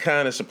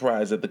kind of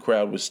surprised that the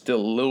crowd was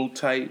still a little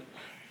tight.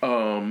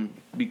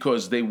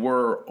 Because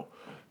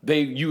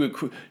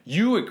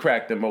you had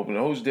cracked them open.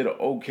 The host did an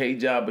okay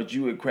job, but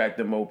you had cracked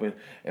them open.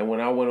 And when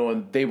I went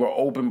on, they were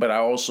open, but I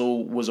also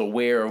was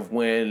aware of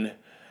when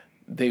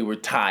they were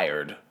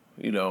tired.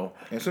 And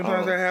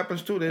sometimes that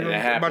happens too.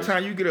 By the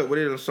time you get up,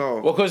 they done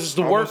saw. Well, because it's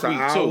the work week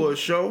too. A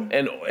show.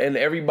 And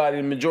everybody,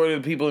 the majority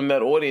of the people in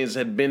that audience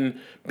had been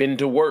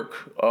to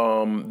work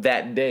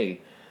that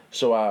day.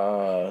 So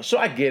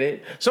I get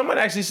it. Someone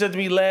actually said to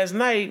me last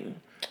night.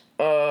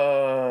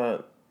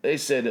 They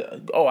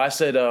said, I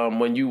said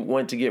when you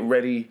went to get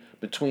ready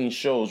between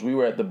shows, we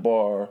were at the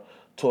bar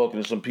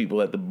talking to some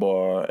people at the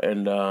bar,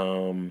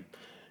 and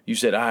you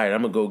said, all right,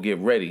 I'm gonna go get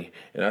ready,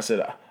 and I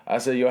said,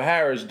 yo,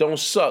 Harris, don't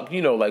suck,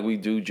 like we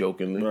do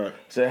jokingly. Right.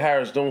 I said,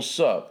 Harris, don't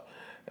suck.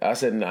 I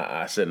said,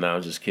 nah,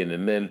 I'm just kidding.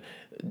 And then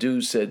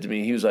dude said to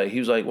me, he was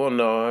like, well,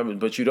 no,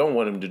 but you don't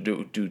want him to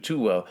do too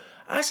well.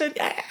 I said,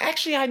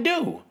 actually, I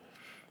do.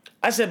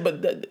 I said,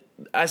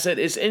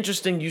 it's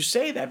interesting you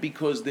say that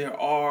because there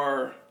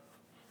are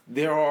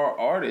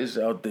artists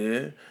out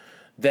there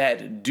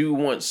that do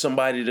want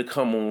somebody to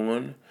come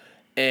on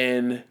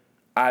and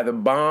either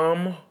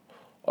bomb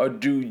or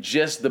do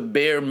just the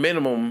bare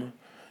minimum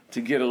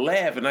to get a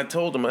laugh. And I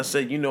told him, I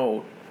said,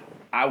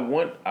 I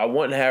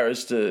want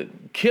Harris to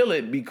kill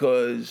it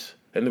because,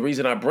 and the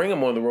reason I bring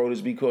him on the road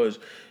is because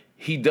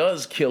he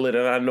does kill it,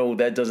 and I know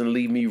that doesn't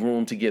leave me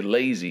room to get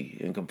lazy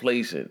and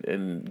complacent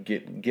and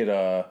get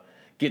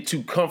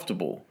too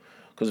comfortable.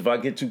 Because if I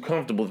get too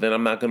comfortable, then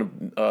I'm not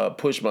gonna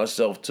push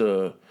myself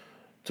to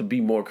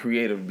be more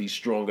creative, be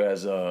stronger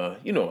as a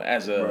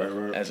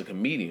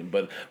comedian.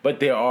 But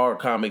there are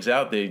comics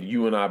out there,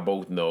 you and I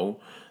both know,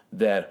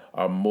 that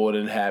are more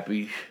than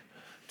happy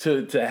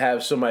to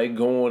have somebody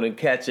go on and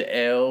catch an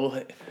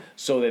L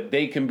so that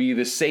they can be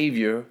the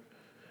savior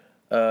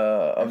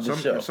of the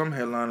show. Some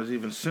headliners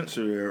even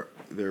censor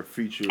their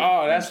feature.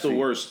 Oh, that's the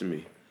worst to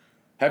me.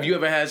 Have you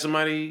ever had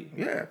somebody?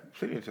 Yeah,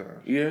 plenty of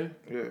times. Yeah?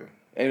 Yeah.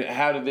 And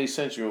how did they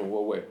censor you in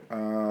what way?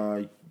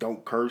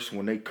 Don't curse.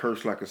 When they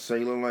curse like a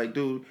sailor, like,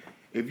 dude,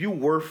 if you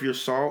worth your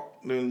salt,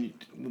 then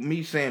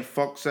me saying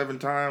fuck 7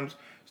 times,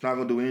 it's not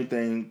going to do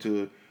anything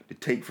to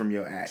take from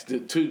your act.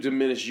 To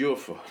diminish your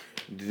fuck.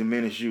 To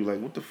diminish you. Like,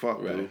 what the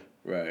fuck, dude?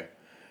 Right.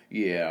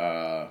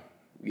 Yeah,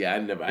 I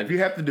never... If you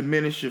have to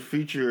diminish your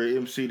feature or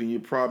MC, then you're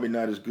probably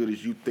not as good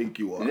as you think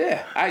you are.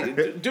 Yeah,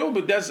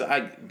 but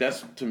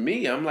that's to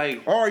me, I'm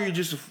like... Or are you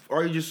just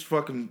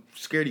fucking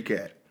scaredy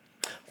cat?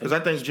 Because I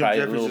think Jim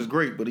Jeffries is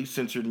great, but he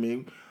censored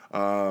me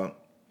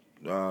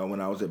when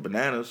I was at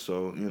Bananas,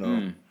 so,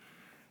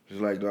 he's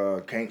like,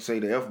 can't say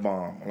the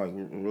F-bomb. I'm like,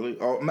 really?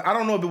 Oh, I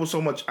don't know if it was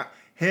so much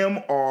him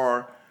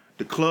or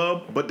the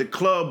club, but the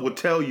club will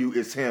tell you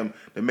it's him.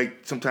 They make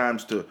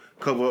sometimes to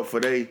cover up for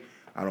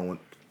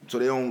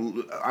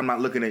I'm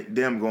not looking at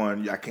them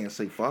going, I can't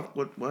say fuck.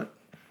 What?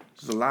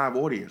 This is a live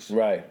audience.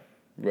 Right.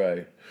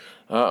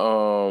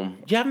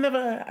 I've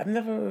never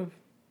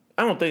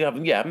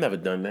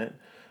done that.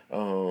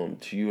 To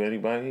you,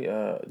 anybody?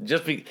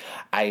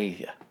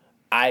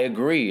 I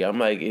agree. I'm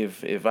like,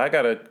 if I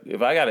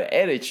gotta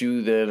edit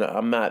you, then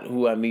I'm not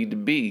who I need to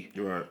be.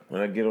 Right.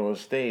 When I get on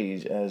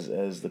stage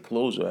as the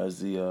closer, as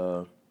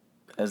the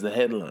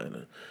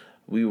headliner.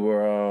 We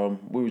were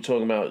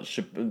talking about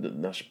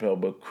not Chappelle,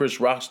 but Chris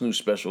Rock's new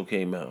special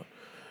came out.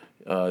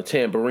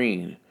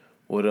 Tambourine.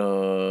 What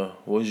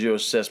was your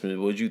assessment?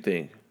 What did you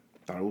think?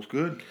 Thought it was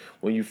good.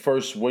 When you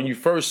first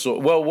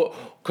saw,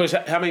 because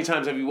how many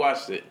times have you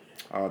watched it?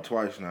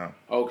 Twice now.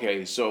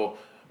 Okay, so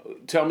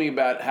tell me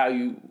about how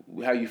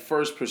you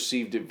first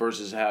perceived it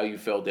versus how you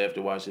felt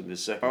after watching it the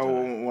second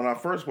time. When I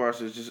first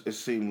watched it, it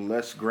seemed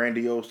less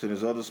grandiose than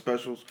his other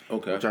specials.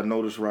 Okay. Which I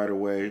noticed right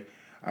away.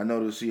 I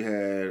noticed he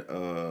had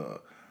a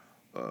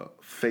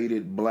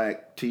faded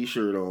black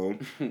T-shirt on,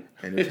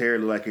 and his hair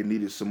looked like it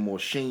needed some more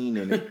sheen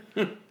in it.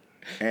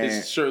 And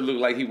his shirt looked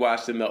like he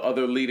washed in the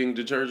other leading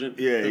detergent.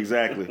 Yeah,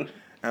 exactly.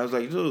 I was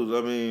like, dude,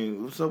 I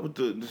mean, what's up with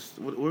this?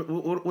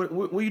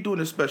 What are you doing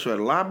this special at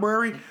a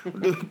library?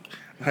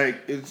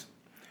 Like, it's,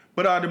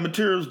 but the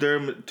material's there.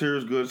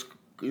 Material's good. It's,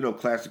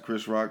 classic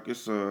Chris Rock.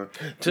 It's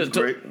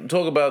great.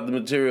 Talk about the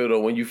material though.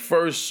 When you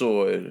first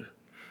saw it,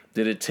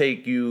 did it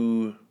take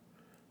you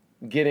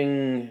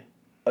getting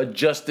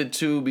adjusted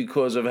to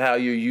because of how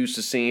you're used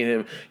to seeing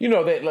him?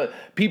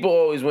 People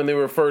always, when they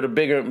refer to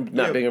Bigger and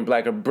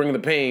Black or Bring the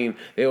Pain,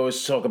 they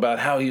always talk about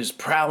how he was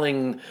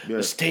prowling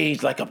the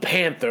stage like a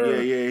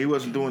panther. Yeah, he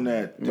wasn't doing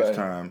that this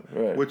time,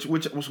 which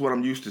was what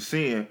I'm used to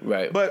seeing.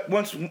 Right. But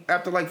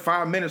after like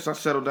 5 minutes, I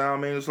settled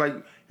down. Man, it's like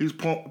he was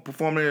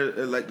performing at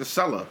like the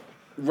cellar.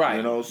 Right.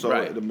 It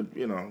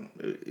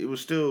was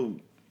still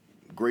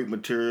great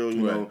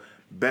material.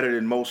 Better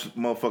than most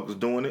motherfuckers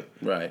doing it.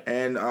 Right.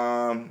 And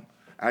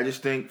I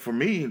just think for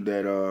me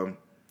that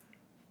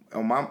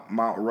on my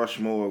Mount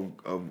Rushmore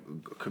of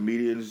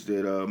comedians,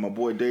 that my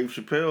boy Dave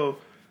Chappelle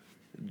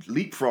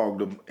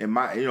leapfrogged him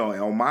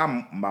on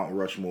my Mount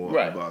Rushmore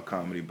of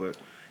comedy. But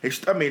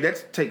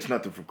that takes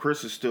nothing from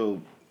Chris. Is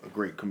still a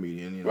great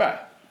comedian. Right.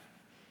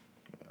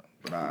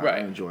 But I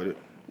enjoyed it.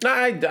 No,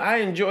 I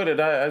enjoyed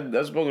it.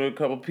 I've spoken to a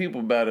couple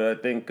people about it.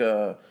 I think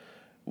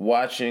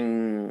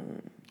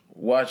watching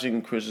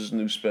Chris's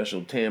new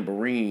special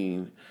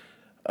Tambourine,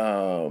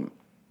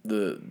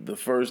 the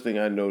first thing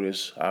I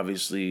noticed,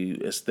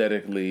 obviously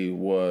aesthetically,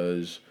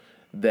 was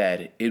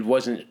that it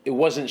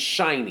wasn't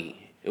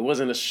shiny. It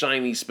wasn't a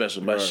shiny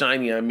special. By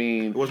shiny, I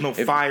mean there was no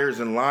fires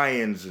and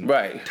lions and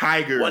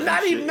tigers. Well,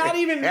 not and not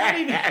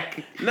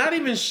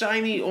even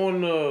shiny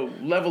on the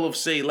level of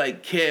say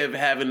like Kev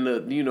having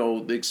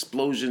the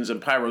explosions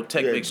and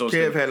pyrotechnics. Yeah,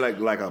 Kev had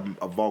like a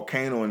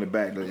volcano in the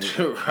back.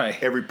 Right.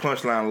 Every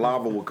punchline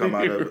lava would come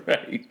out of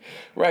it.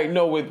 Right.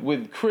 No,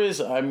 with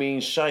Chris, I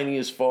mean shiny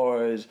as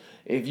far as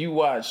if you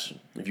watch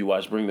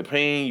Bring the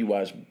Pain, you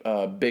watch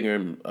Bigger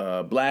and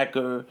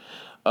Blacker.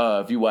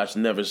 If you watch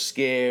Never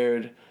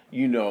Scared.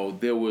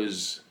 There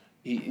was,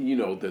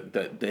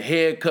 the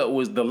haircut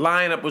was, the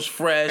lineup was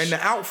fresh. And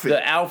the outfit.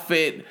 The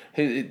outfit,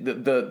 he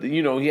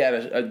had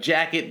a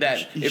jacket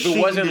that, if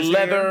it wasn't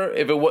leather,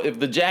 if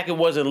the jacket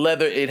wasn't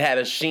leather, it had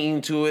a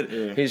sheen to it.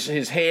 Yeah.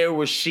 His hair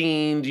was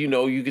sheened,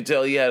 you could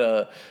tell he had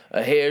a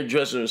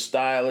hairdresser, a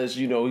stylist,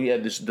 he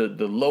had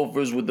the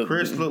loafers with the...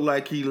 Chris looked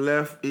like he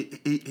left,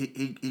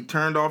 he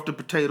turned off the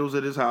potatoes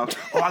at his house.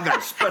 Oh, I got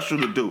a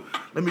special to do.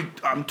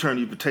 I'm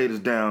turning these potatoes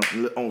down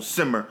on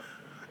simmer.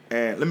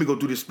 And let me go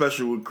do this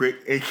special real quick.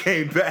 And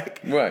came back.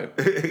 Right.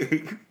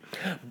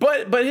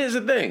 But here's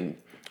the thing.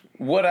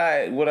 What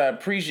I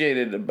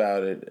appreciated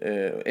about it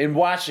in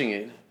watching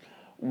it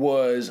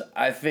was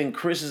I think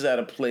Chris is at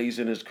a place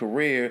in his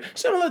career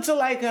similar to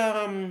like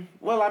Carlin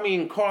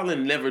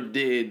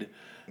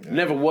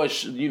never was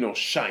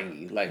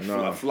shiny like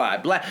Fly.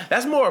 Black.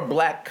 That's more a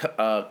black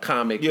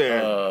comic.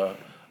 Yeah.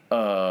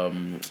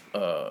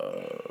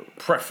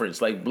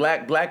 Preference. Like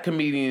black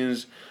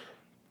comedians.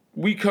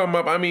 We come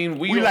up. I mean,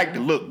 we like to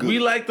look good. We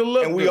like to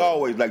look, and we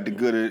always like to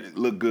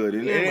look good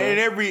in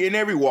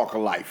every walk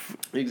of life.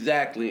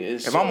 Exactly.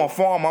 And if I'm a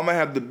farm, I'm gonna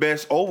have the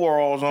best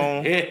overalls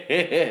on.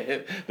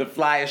 The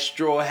flyest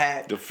straw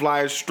hat. The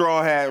flyest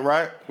straw hat,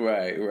 right?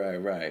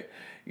 Right.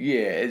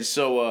 Yeah, and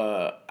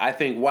so I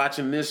think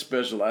watching this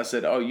special, I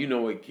said, oh, you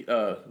know what,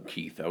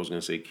 Keith? I was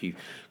gonna say Keith.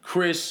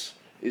 Chris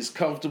is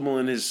comfortable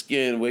in his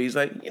skin, where he's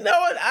like, you know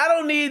what? I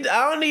don't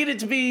need it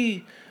to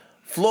be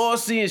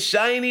flossy and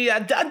shiny. I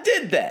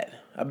did that.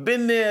 I've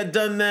been there,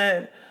 done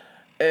that,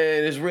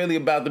 and it's really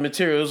about the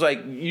material. It was like,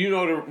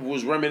 it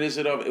was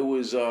reminiscent of. It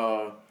was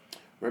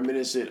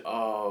reminiscent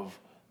of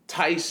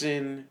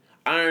Tyson,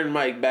 Iron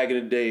Mike back in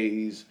the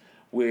days,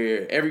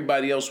 where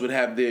everybody else would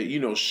have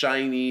their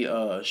shiny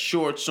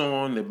shorts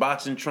on, their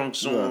boxing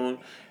trunks on,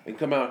 and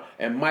come out.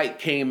 And Mike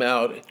came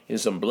out in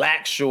some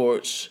black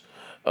shorts.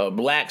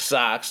 Black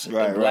socks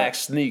and black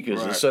sneakers.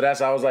 Right. And so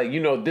I was like,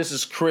 this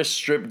is Chris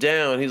stripped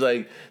down. He's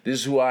like, this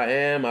is who I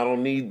am. I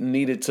don't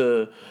need it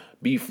to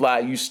be fly.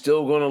 You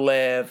still gonna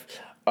laugh.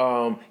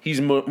 He's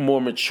more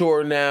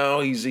mature now.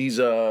 He's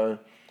a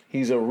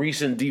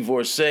recent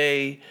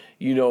divorcee.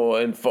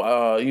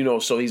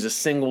 So he's a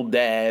single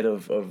dad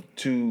of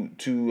two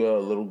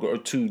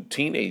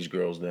teenage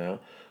girls now,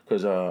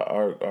 because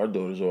our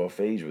daughters are off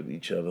age with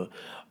each other.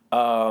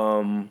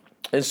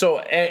 And so,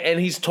 and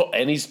he's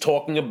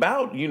talking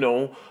about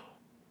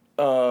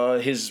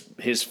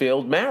his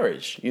failed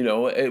marriage,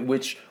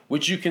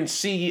 which you can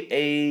see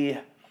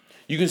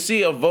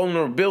a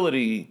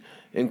vulnerability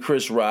in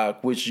Chris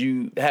Rock, which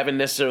you haven't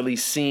necessarily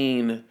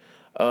seen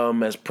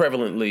as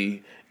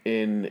prevalently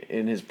in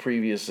his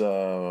previous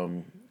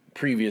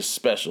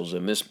specials.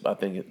 And this, I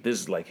think,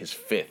 this is like his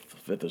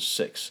fifth or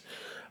sixth.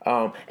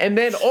 And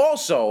then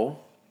also,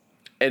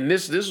 and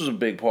this was a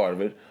big part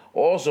of it.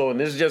 Also, and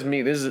this is just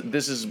me.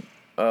 This is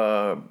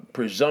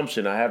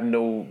presumption. I have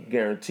no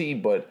guarantee,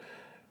 but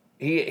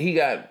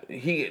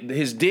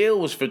his deal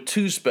was for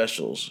 2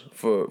 specials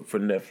for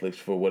Netflix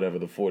for whatever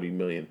the $40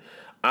 million.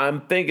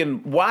 I'm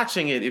thinking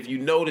watching it. If you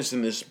notice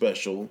in this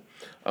special,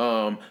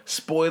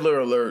 spoiler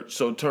alert.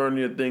 So turn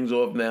your things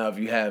off now if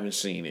you haven't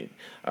seen it.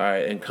 All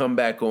right, and come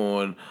back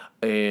on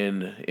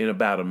in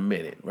about a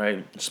minute,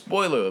 right?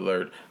 Spoiler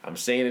alert, I'm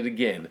saying it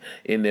again.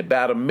 In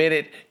about a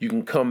minute, you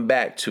can come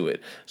back to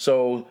it.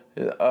 So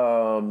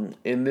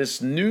in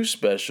this new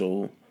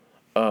special,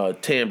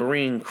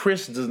 Tambourine,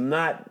 Chris does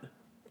not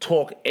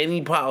talk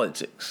any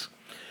politics.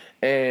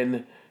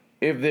 And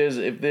if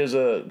there's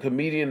a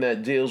comedian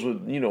that deals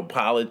with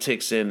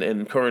politics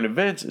and current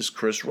events, it's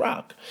Chris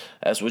Rock.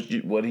 That's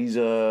what he's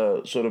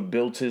sort of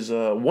built his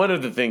one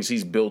of the things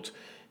he's built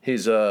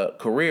his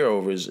career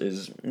over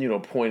is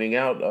pointing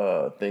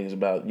out things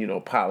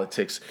about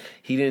politics.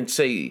 He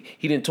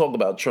didn't talk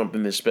about Trump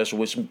in this special,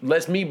 which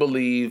lets me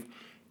believe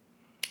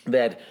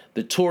that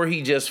the tour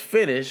he just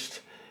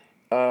finished,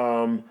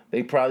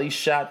 they probably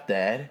shot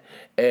that,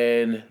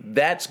 and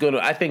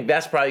I think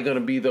that's probably gonna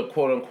be the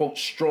quote unquote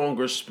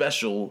stronger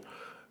special.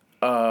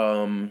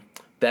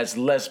 That's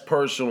less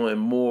personal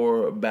and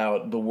more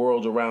about the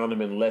world around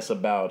him and less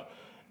about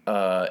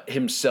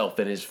himself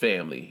and his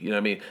family. You know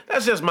what I mean?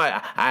 That's just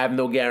I have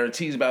no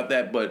guarantees about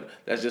that, but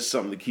that's just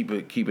something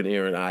to keep an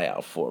ear and eye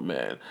out for,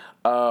 man.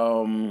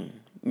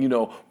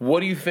 What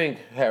do you think,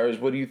 Harris?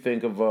 What do you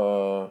think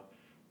of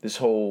this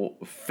whole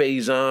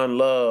Faizon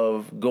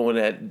Love going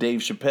at Dave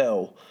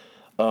Chappelle?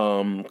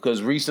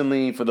 Because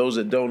recently, for those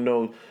that don't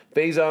know,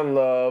 Faizon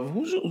Love,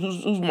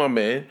 who's my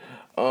man,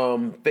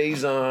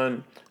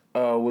 Faizon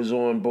was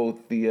on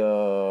both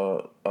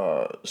the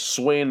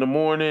Sway in the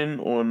Morning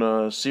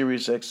on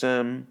Sirius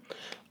XM,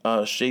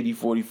 Shady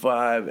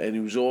 45, and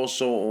he was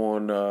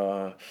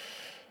also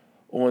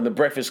on the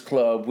Breakfast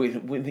Club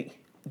with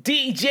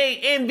DJ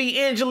Envy,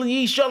 Angela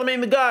Yee,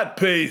 Charlamagne the God.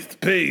 Peace.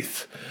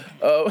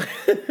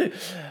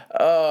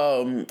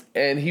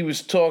 And he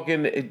was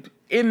talking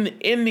in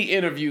the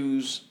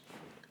interviews.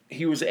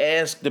 He was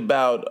asked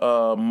about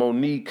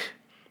Monique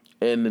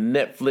and the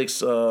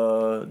Netflix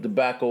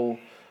debacle,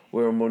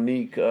 where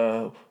Monique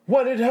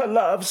wanted her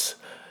loves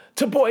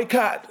to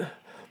boycott.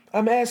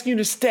 I'm asking you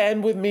to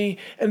stand with me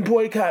and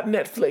boycott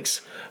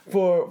Netflix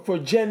for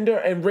gender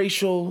and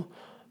racial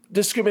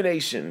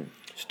discrimination.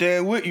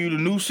 Stand with you. The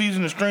new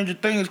season of Stranger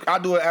Things. I'll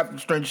do it after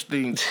Stranger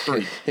Things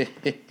 3.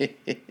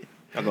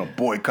 I'm gonna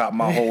boycott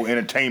my whole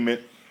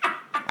entertainment.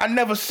 I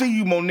never see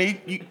you,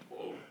 Monique.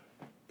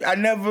 I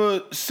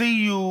never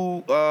see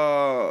you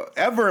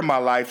ever in my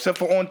life, except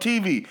for on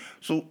TV.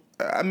 So,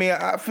 I mean,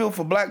 I feel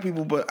for black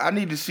people, but I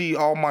need to see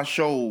all my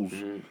shows.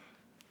 Mm-hmm.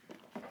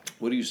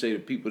 What do you say to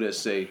people that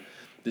say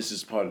this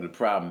is part of the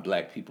problem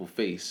black people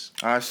face?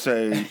 I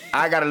say,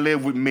 I gotta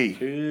live with me.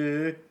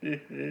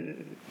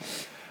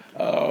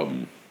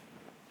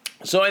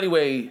 So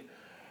anyway,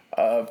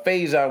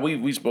 Faizon,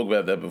 we spoke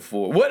about that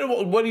before.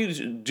 What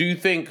do you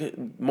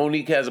think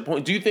Monique has a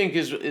point? Do you think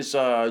it's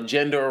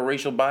gender or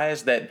racial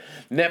bias that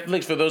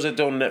Netflix, for those that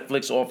don't,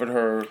 Netflix offered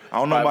her? I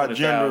don't know about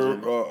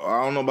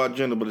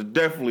gender. But it's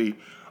definitely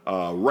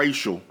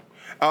racial.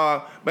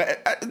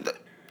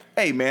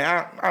 Hey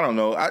man, I don't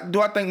know.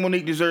 Do I think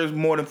Monique deserves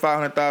more than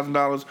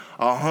 $500,000?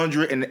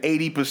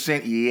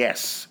 180%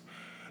 yes.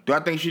 Do I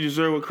think she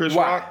deserves what Chris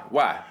Rock?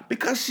 Why?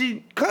 Because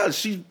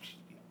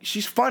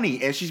she's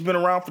funny and she's been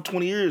around for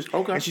 20 years.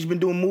 Okay. And she's been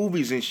doing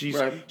movies and she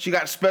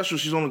got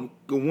specials. She's on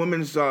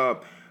the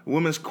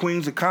women's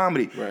Queens of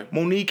Comedy. Right.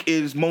 Monique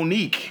is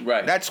Monique.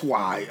 Right. That's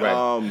why.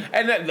 Right.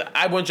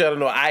 I want y'all to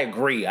know I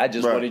agree. I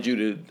just wanted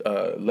you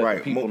to let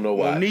the people know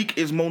why. Monique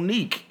is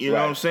Monique. You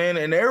know what I'm saying?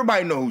 And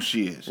everybody know who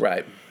she is.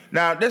 Right.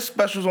 Now, there's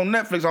specials on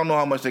Netflix. I don't know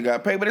how much they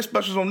got paid, but there's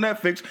specials on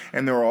Netflix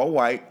and they're all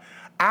white.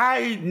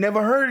 I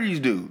never heard of these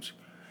dudes.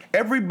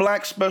 Every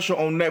black special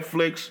on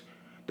Netflix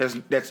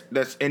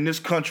that's in this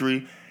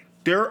country,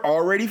 they're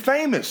already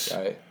famous.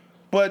 Right.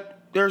 But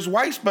there's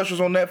white specials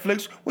on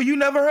Netflix where you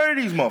never heard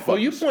of these motherfuckers. Well,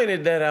 you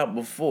pointed that out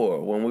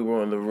before when we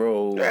were on the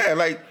road. Yeah,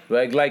 like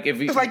if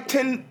you, it's like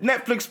 10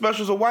 Netflix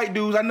specials of white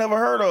dudes I never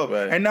heard of,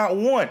 and not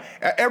one.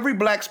 Every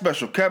black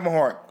special, Kevin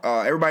Hart,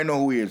 everybody know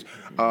who he is.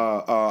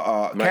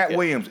 Cat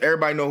Williams,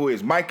 everybody know who he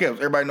is. Mike Epps,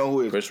 everybody know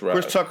who he is.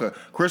 Chris Tucker,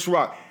 Chris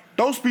Rock.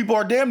 Those people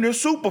are damn near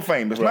super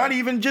famous, not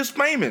even just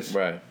famous.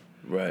 Right.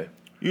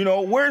 You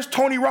know, where's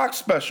Tony Rock's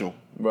special?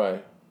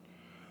 Right.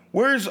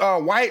 Where's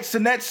Wyatt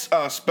Sinnett's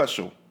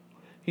special?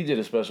 He did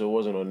a special. It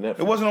wasn't on Netflix.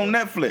 It wasn't on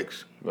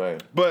Netflix.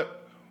 Right.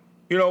 But,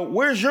 you know,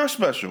 where's your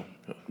special?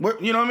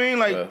 You know what I mean?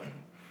 Like,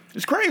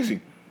 it's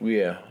crazy.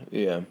 Yeah.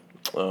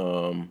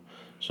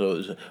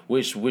 So,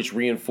 which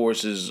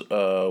reinforces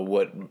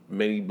what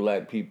many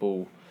black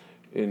people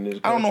in this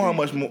country. I don't know how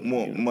much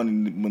more money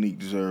Monique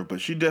deserves, but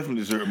she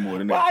definitely deserves more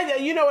than that.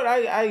 Well, you know what?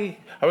 I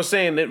was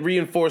saying that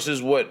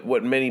reinforces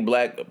what many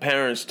black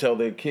parents tell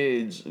their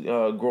kids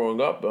growing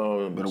up.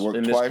 Better work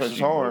in this twice country, as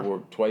hard.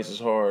 Work twice as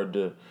hard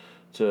to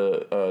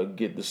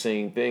get the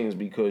same things,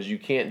 because you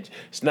can't.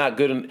 It's not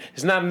good.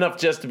 It's not enough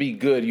just to be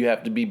good. You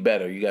have to be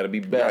better. You got to be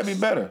best. You got to be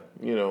better.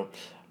 You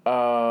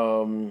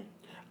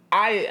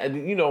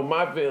know,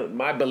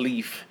 my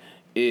belief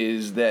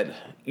is that,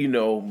 you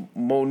know,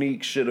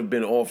 Monique should have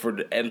been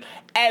offered at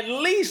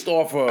least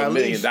 $1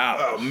 million.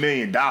 $1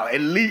 million,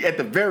 at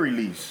the very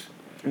least.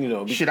 You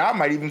know, shit, I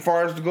might even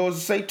far as to go as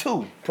to say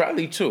 2.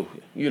 Probably 2.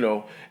 You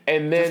know,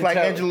 and then just like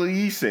Angela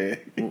Yee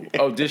said.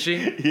 Oh, did she?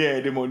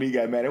 Yeah, then Monique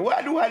got mad.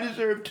 Why do I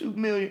deserve $2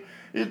 million?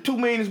 $2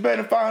 million is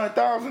better than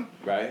 $500,000.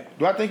 Right.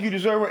 Do I think you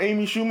deserve what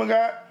Amy Schumer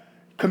got?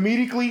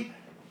 Comedically,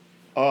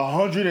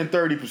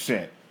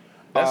 130%.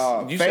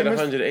 You said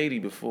 180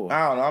 before.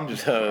 I don't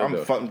know.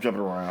 I'm fucking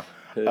jumping around.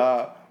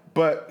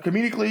 But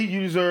comedically,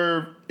 you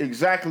deserve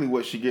exactly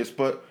what she gets.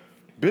 But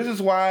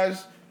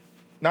business-wise,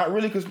 not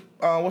really, because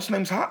what's her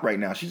name's hot right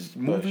now. She's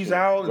movies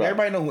out, and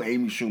everybody know who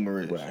Amy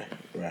Schumer is.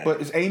 Right. But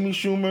is Amy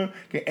Schumer?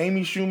 Can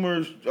Amy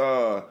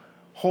Schumer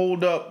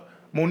hold up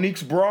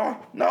Monique's bra?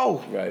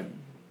 No. Right.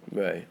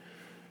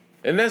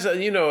 And that's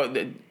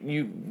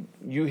you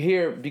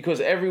hear, because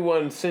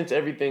since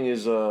everything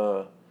is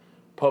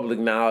public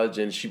knowledge,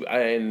 and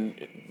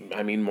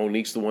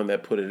Monique's the one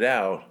that put it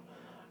out.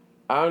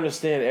 I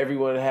understand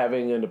everyone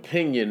having an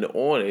opinion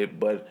on it,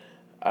 but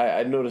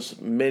I notice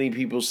many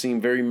people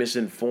seem very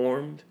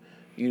misinformed.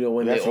 You know,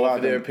 when they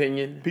offer their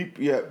opinion.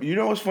 You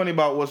know what's funny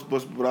about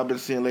what I've been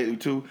seeing lately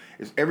too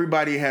is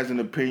everybody has an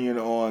opinion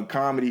on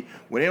comedy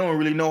when they don't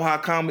really know how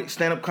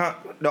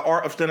the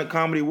art of stand-up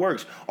comedy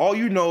works. All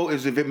you know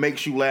is if it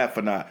makes you laugh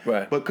or not.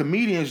 Right. But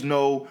comedians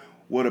know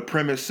what a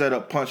premise,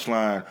 setup,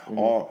 punchline,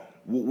 or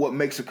what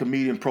makes a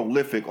comedian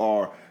prolific,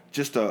 or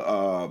just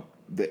the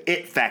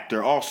it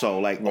factor also.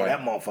 Like,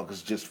 that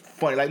motherfucker's just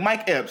funny. Like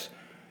Mike Epps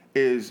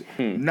is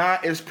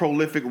not as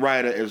prolific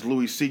writer as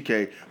Louis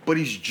C.K., but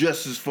he's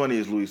just as funny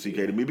as Louis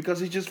C.K. to me because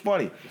he's just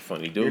funny.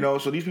 Funny dude. You know,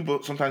 so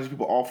sometimes these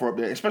people offer up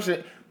there,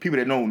 especially people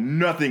that know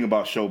nothing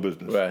about show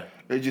business. Right.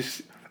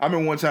 I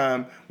remember one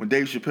time when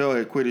Dave Chappelle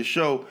had quit his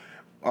show,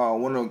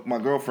 one of my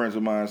girlfriends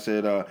of mine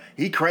said,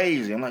 he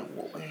crazy. I'm like,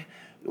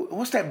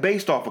 what's that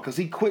based off of? Because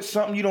he quit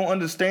something you don't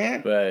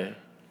understand? Right.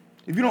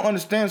 If you don't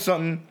understand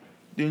something,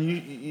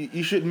 then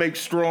you should make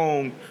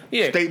strong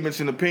statements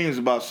and opinions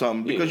about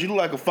something because you look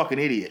like a fucking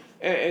idiot.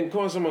 And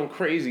calling someone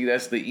crazy,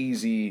 that's the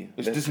easy.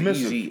 It's that's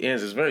dismissive. The easy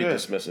answer. It's very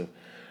dismissive.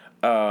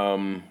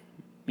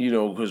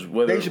 Because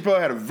whether Dave Chappelle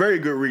had a very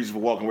good reason for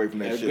walking away from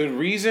that shit. A good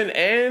reason,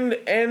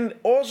 and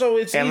also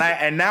it's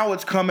and now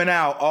it's coming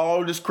out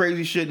all this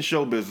crazy shit in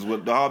show business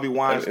with the Harvey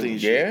Weinstein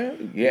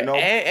shit. Yeah. You know?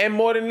 And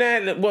more than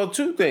that, well,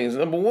 two things.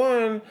 Number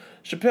one,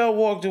 Chappelle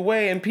walked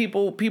away, and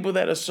people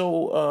that are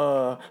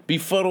so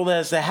befuddled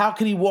as to how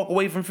could he walk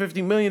away from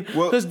 $50 million?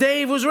 Because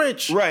Dave was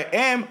rich, right?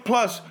 And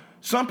plus,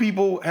 some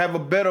people have a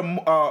better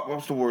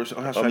what's the word?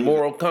 A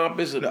moral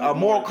compass. A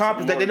moral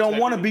compass that they don't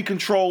want to be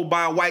controlled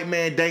by a white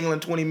man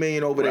dangling $20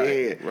 million over their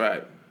head.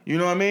 Right. You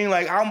know what I mean?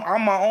 Like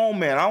I'm my own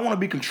man. I don't want to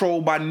be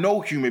controlled by no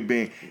human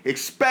being,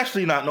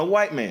 especially not no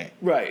white man.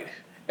 Right.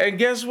 And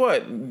guess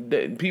what?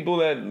 The people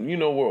that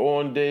were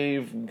on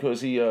Dave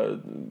because he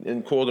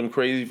and called him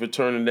crazy for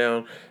turning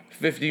down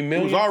 $50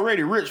 million. He was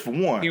already rich for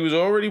one. He was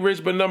already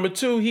rich, but number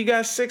two, he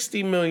got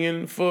 $60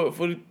 million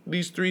for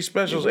these 3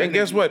 specials. And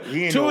guess what?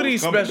 2 of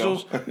these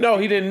specials. No,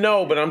 he didn't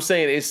know, but I'm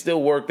saying it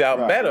still worked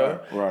out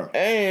better. Right.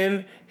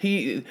 And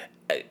he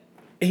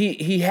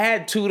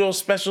had 2 of those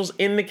specials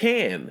in the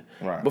can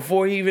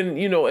before he even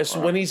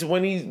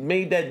when he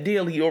made that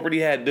deal, he already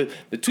had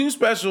the 2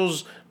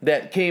 specials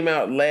that came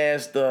out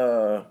last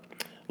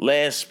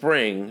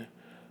spring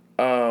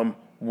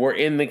were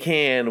in the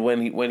can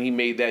when he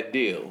made that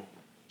deal.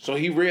 So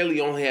he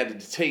really only had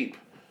to tape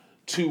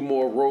 2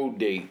 more road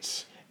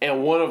dates,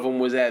 and one of them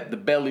was at the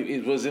belly.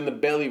 It was in the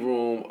belly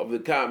room of the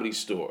Comedy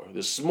Store,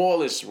 the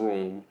smallest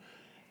room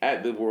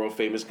at the world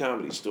famous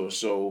Comedy Store.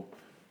 So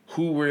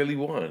who really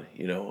won?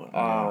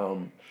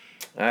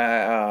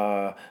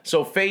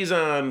 So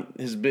Faizon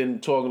has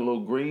been talking a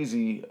little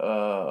crazy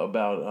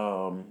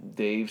about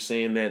Dave,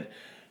 saying that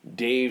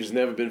Dave's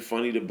never been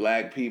funny to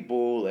black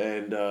people,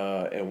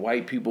 and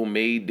white people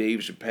made Dave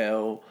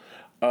Chappelle.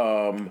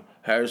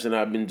 Harris and I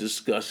have been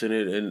discussing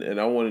it,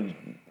 and I wanted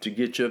to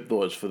get your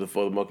thoughts for the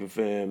FuthaMuckin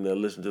fam that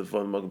listen to the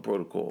FuthaMuckin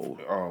protocol.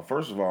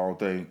 First of all, I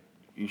think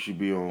you should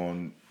be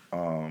on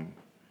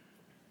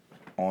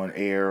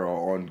air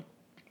or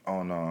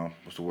on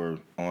what's the word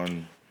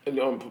on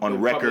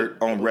record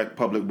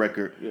public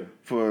record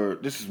for,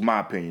 this is my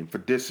opinion, for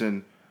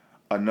dissing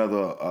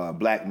another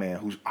black man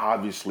who's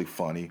obviously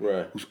funny,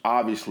 who's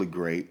obviously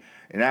great.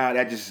 And now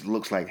that just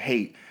looks like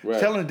hate.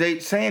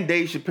 Right. Saying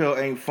Dave Chappelle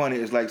ain't funny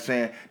is like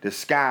saying the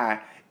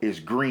sky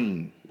is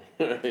green.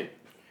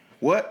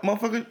 What,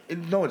 motherfucker?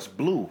 No, it's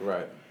blue.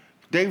 Right.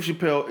 Dave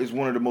Chappelle is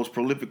one of the most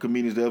prolific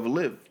comedians to ever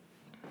live.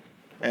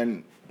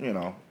 And,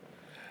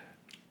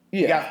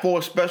 he got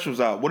 4 specials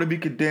out. What if he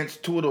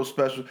condensed 2 of those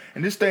specials?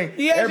 And this thing,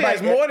 he actually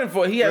has more than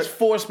 4. He has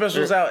 4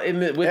 specials out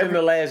within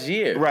the last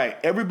year. Right.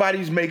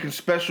 Everybody's making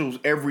specials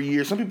every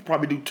year. Some people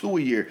probably do 2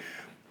 a year.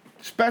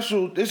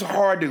 Special, it's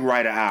hard to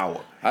write an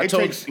hour. It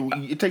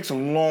takes a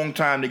long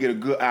time to get a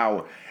good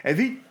hour. If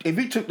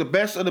he took the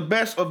best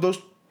of those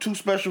 2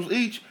 specials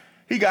each,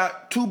 he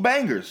got 2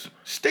 bangers.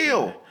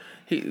 Still,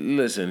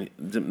 listen.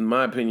 In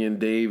my opinion,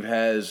 Dave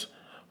has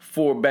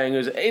 4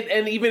 bangers,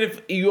 and even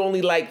if you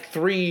only like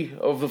 3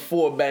 of the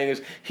 4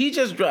 bangers, he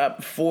just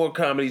dropped 4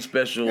 comedy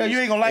specials. Yeah, you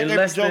ain't gonna like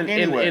every joke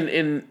anyway.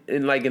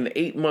 In like an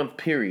 8-month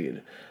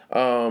period.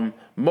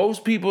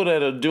 Most people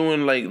that are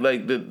doing like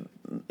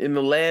in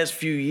the last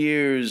few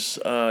years,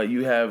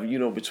 you have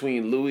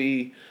between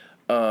Louis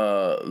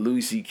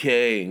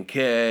C.K. and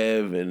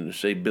Kev and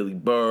say Billy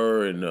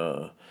Burr and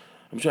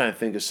I'm trying to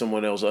think of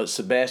someone else.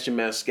 Sebastian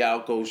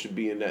Maniscalco should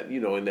be in that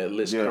in that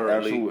list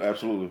currently.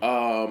 Absolutely.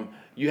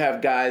 You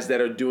have guys that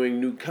are doing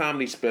new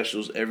comedy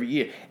specials every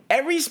year.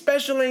 Every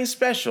special ain't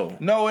special.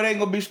 No, it ain't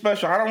gonna be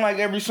special. I don't like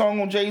every song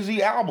on Jay-Z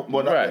album.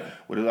 Well, right.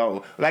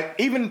 Like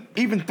even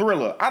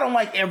Thriller. I don't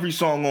like every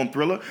song on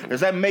Thriller. Does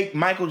that make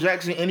Michael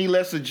Jackson any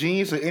less a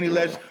genius or any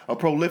less a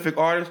prolific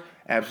artist?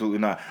 Absolutely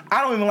not.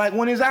 I don't even like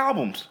one of his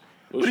albums.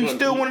 But he's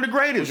still one of the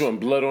greatest. Which one?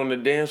 Blood on the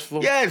Dance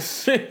Floor?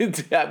 Yes.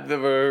 I've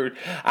never heard.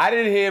 I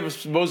didn't hear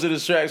most of the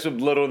tracks with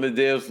Blood on the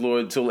Dance Floor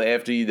until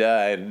after he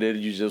died. And then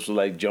you just were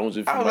like Jones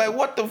and I was like,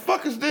 what the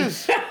fuck is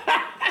this?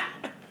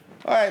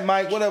 All right,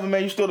 Mike, whatever,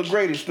 man. You still the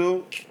greatest,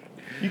 dude.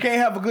 You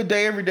can't have a good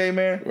day every day,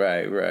 man.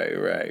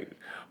 Right.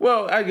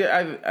 Well,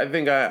 I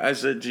think I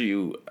said to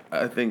you,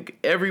 I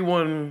think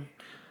problem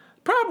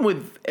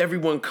with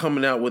everyone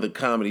coming out with a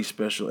comedy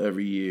special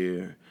every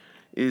year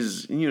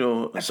is,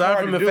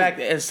 aside from the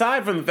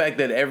fact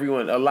that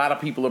a lot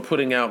of people are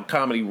putting out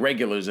comedy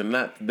regulars and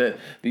not that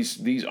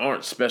these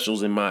aren't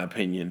specials in my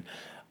opinion.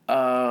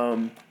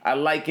 I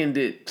likened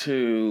it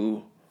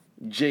to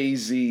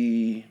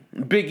Biggie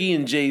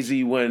and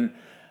Jay-Z when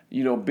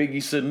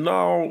Biggie said,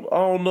 no,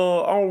 I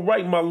don't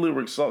write my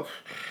lyrics.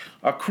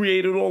 I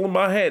created all in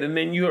my head. And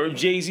then you heard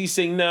Jay-Z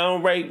saying, no,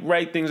 I don't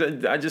write things.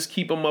 I just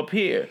keep them up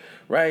here,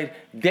 right?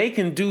 They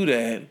can do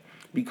that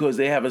because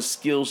they have a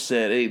skill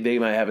set. They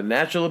might have a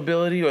natural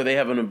ability, or they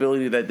have an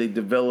ability that they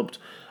developed,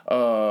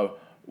 while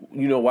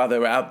they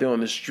were out there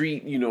on the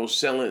street,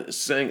 selling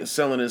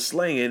and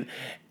slanging.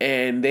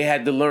 And they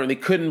had to learn. They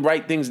couldn't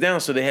write things down,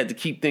 so they had to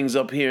keep things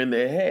up here in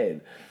their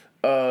head.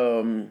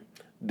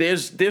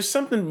 There's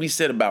something to be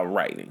said about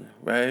writing,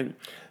 right?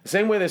 The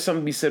same way there's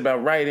something to be said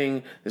about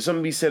writing, there's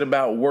something to be said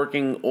about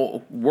working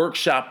or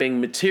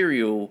workshopping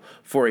material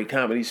for a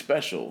comedy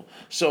special.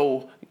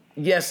 So,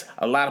 yes,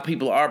 a lot of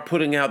people are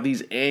putting out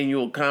these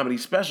annual comedy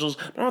specials,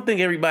 but I don't think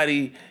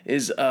everybody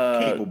is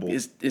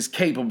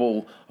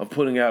capable of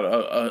putting out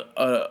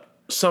a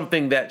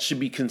something that should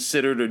be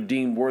considered or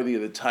deemed worthy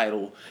of the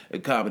title a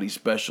comedy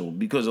special,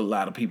 because a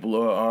lot of people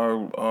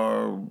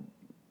are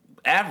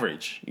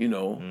average,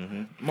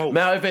 Most.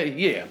 Now,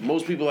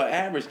 most people are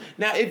average.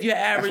 Now, if you're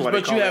average,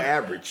 but you have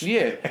average.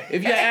 Yeah,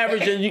 if you're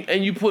average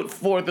and you put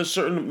forth a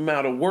certain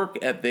amount of work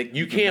ethic,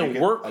 you can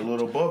work a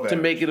little above to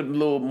average. make it a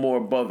little more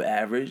above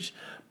average.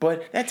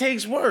 But that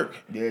takes work.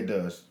 Yeah, it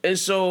does. And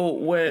so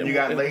when you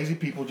got lazy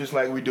people, just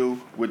like we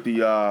do with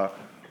the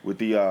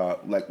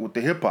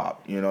hip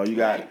hop, you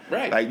got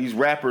like these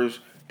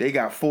rappers. They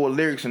got 4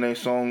 lyrics in their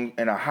song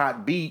and a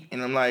hot beat,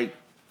 and I'm like,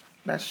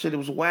 that shit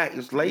was whack.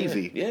 It's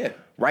lazy. Yeah.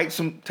 Get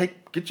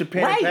your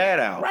pen and pad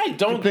out. Right.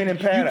 Don't pen and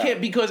pad out. You can't,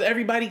 because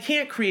everybody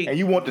can't create. And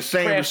you want the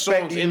same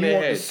respect. You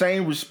want the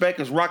same respect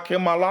as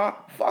Rakim Allah?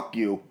 Fuck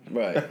you.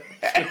 Right.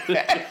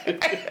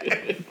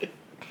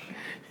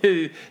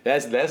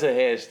 That's a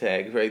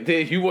hashtag right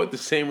there. You want the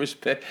same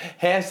respect.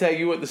 Hashtag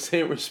you want the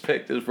same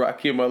respect as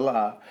Rakim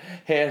Allah.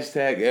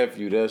 Hashtag F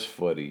you. That's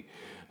funny.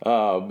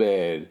 Oh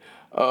man.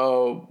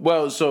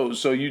 Well,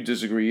 so you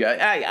disagree.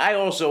 I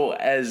also,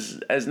 as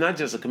not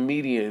just a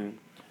comedian,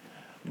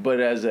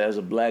 but as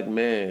a black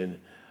man,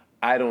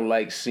 I don't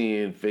like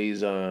seeing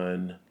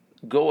Faizon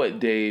go at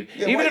Dave.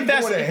 Yeah, even if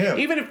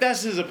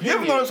that's his opinion. You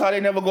ever notice how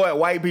they never go at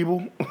white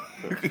people?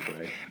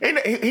 Right.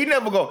 he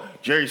never go,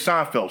 Jerry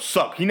Seinfeld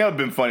sucked. He never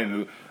been funny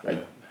to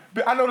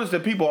But I noticed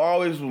that people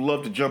always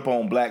love to jump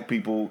on black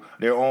people,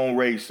 their own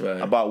race,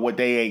 about what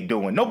they ain't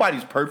doing.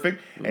 Nobody's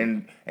perfect,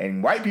 and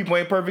white people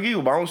ain't perfect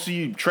either. But I don't see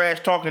you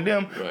trash talking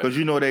them because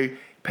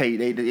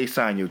they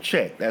sign your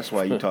check. That's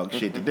why you talk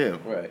shit to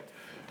them.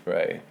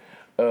 Right.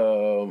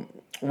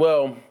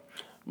 Well,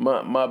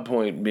 my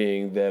point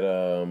being that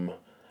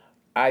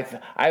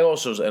I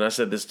also, and I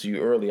said this to you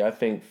earlier, I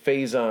think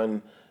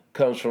Faizon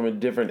comes from a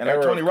different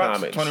era of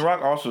comics. Tony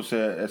Rock also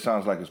said it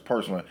sounds like it's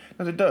personal,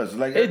 because it does.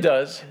 It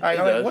does.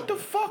 Like, what the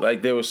fuck?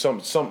 Like there was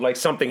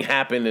something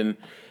happened, and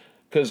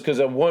because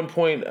at one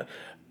point,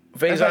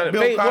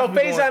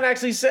 Faizon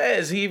actually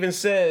says, he even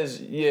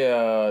says,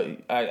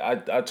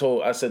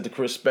 I said to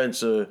Chris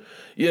Spencer,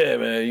 yeah,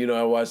 man,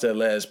 I watched that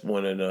last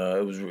one, and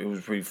it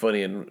was pretty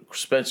funny, and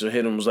Spencer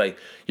hit him, was like,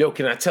 yo,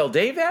 can I tell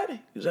Dave that?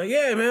 He was like,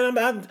 yeah,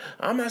 man,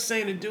 I'm not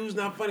saying the dude's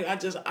not funny,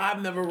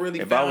 I've never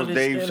really If I was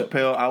Dave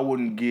Chappelle, I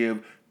wouldn't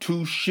give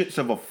 2 shits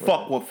of a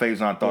fuck what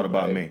Faizon thought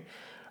about me.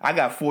 I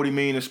got $40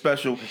 million in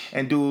special,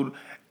 and dude,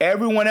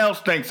 everyone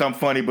else thinks I'm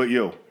funny but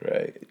you.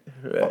 Right.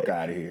 Fuck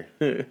out of here.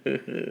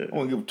 I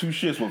won't give 2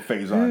 shits what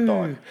Faizon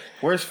thought.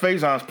 Where's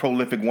Faizon's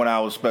prolific 1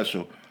 hour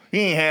special? He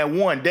ain't had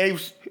one.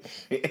 Dave's.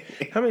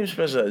 How many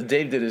specials?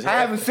 Dave did his. I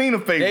haven't seen a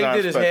Faizon special. Dave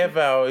did his half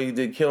hour. He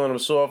did Killing Him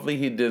Softly.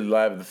 He did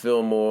Live at the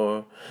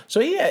Fillmore.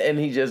 So and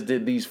he just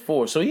did these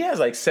 4. So he has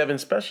like 7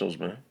 specials,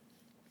 man.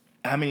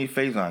 How many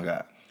Faizon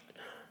got?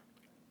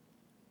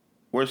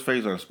 Where's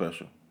Faizon's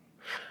special?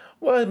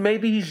 Well,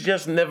 maybe he's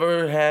just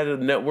never had a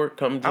network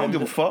come to him. I don't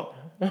give a fuck.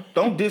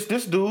 Don't diss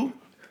this dude.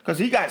 Because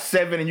he got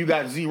 7 and you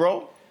got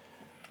 0.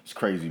 It's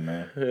crazy,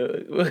 man.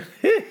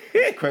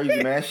 It's crazy,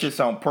 man. That shit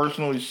sound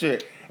personal as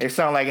shit. It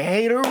sound like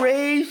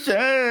hateration.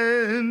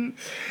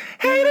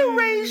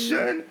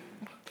 Hateration.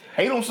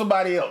 Hate on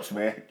somebody else,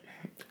 man.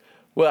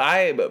 Well,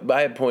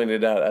 I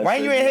pointed out. Why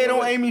you ain't hate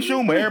on Amy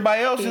Schumer?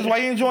 Everybody else is. Why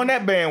you ain't join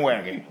that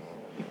bandwagon?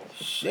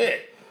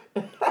 Shit.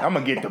 I'm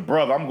going to get the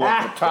brother. I'm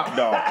going for the top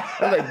dog.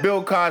 That's like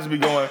Bill Cosby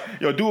going,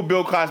 yo, do a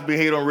Bill Cosby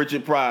hate on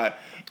Richard Pryor.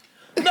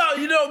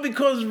 No,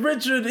 because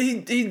Richard,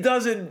 he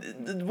does it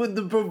with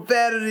the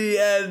profanity,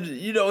 and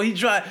he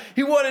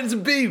wanted to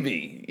be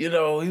me. He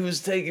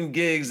was taking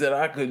gigs that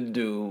I couldn't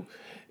do,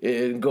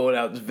 and going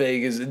out to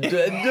Vegas and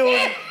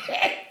doing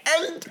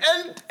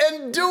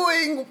and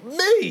doing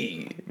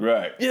me.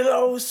 Right.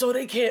 So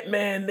they can't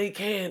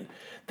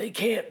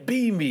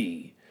be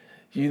me.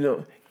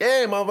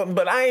 Yeah, mother,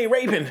 but I ain't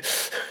raping.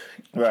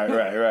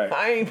 Right.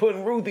 I ain't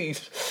putting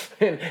Ruthie's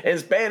and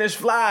Spanish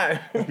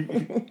Fly.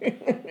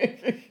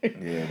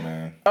 Yeah,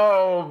 man.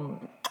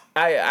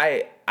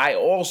 I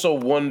also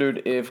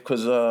wondered if,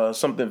 because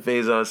something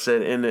Faizon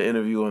said in the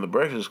interview on the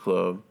Breakfast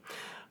Club,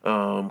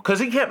 because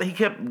he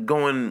kept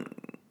going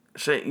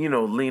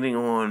leaning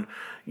on,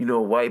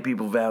 white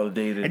people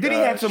validated. And then he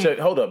had some.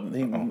 Hold up,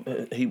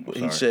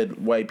 he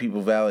said white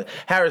people valid.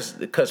 Harris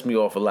cuts me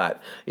off a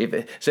lot.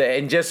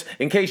 And just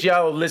in case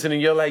y'all are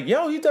listening, you're like,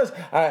 yo, he does.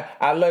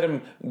 I let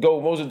him go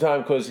most of the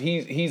time because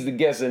he's the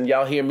guest, and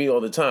y'all hear me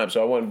all the time.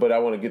 So I want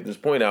to get this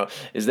point out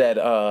is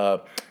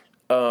that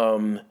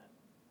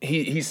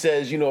he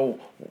says,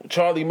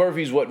 Charlie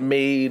Murphy's what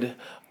made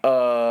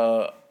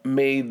the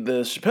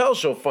Chappelle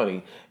Show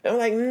funny. And I'm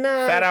like,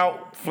 nah.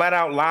 Flat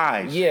out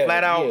lies. Yeah.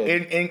 Flat out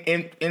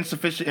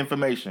insufficient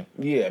information.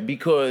 Yeah,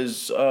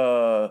 because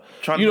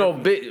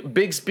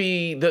Big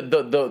Speed,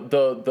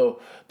 the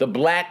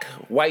black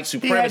white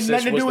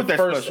supremacist was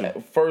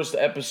the first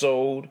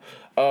episode.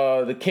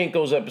 The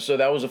Kinko's episode,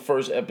 that was the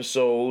first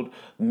episode.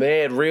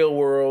 Mad Real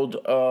World,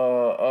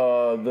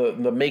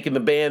 the Making the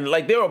Band.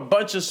 Like, there were a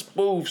bunch of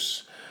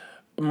spoofs,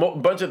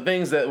 bunch of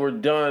things that were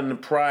done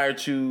prior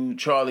to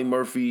Charlie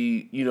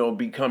Murphy,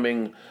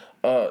 becoming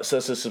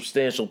such a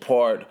substantial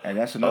part. And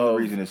that's another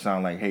reason it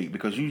sounds like hate,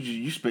 because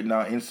you spitting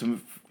out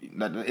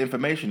that the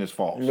information is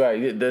false.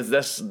 Right.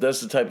 That's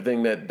the type of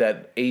thing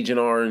that Agent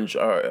Orange,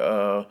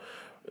 our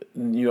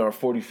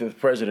 45th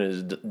president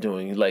is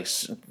doing, like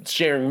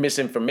sharing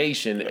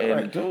misinformation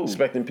and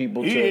expecting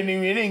people to. It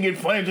didn't get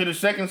funny to the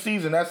second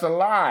season. That's a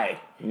lie.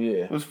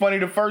 Yeah, it was funny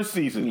the first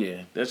season.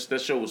 Yeah,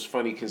 that show was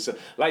funny.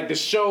 Like, the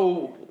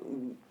show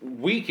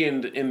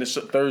weakened in the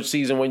third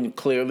season when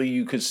clearly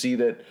you could see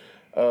that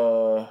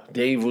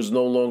Dave was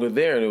no longer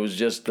there, and it was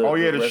just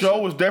the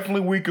show was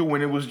definitely weaker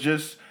when it was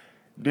just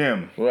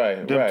them.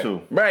 Them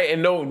two. Right,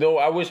 and no,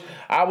 I was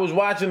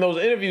watching those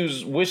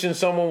interviews wishing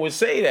someone would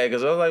say that,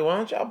 because I was like, why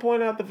don't y'all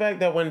point out the fact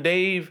that when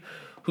Dave,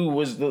 who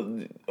was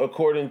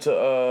according to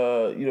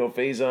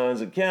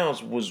Faizon's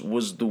accounts,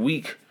 was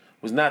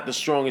not the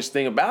strongest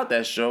thing about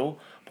that show.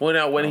 Point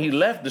out when he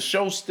left, the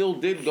show still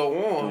did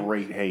go on.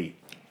 Great hate.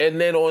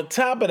 And then on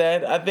top of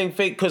that, I think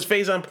because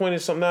Faizon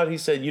pointed something out, he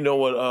said, you know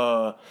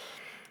what,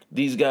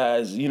 these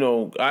guys,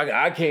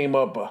 I came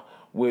up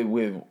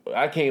watching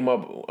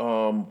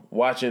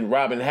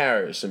Robin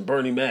Harris and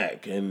Bernie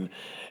Mac and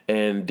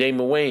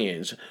Damon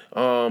Wayans.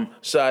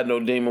 Side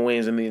note, Damon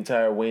Wayans and the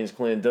entire Wayans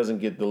clan doesn't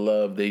get the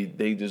love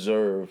they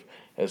deserve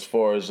as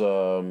far as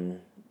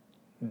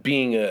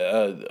being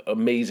a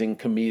amazing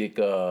comedic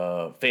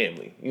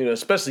family.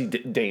 Especially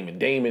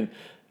Damon.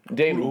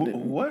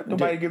 What?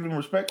 Nobody give him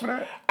respect for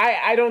that?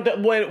 I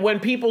don't. When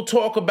people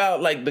talk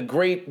about, like, the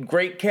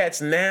great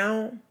cats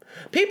now,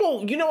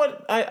 people,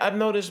 what I've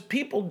noticed,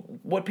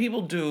 what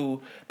people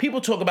do,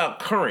 people talk about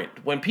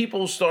current. When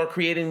people start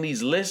creating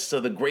these lists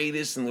of the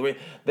greatest and the great,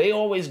 they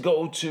always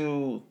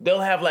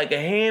they'll have like a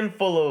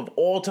handful of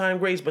all-time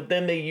greats, but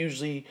then they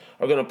usually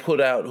are going to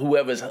put out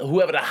whoever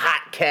the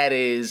hot cat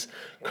is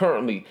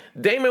currently.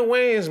 Damon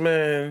Wayans,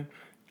 man.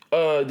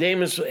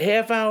 Damon's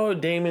Half Hour,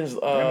 Damon's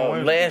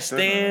Last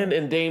Stand,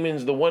 and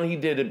Damon's the one he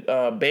did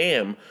at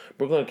BAM,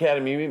 Brooklyn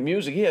Academy of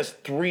Music. He has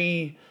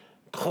 3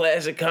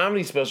 classic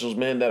comedy specials,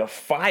 man, that are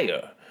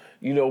fire.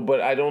 But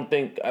I don't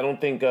think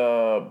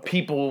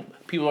people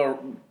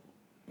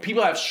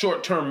have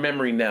short-term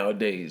memory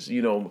nowadays,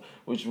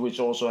 which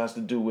also has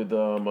to do with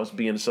us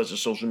being such a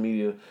social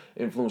media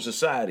influenced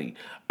society.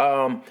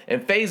 And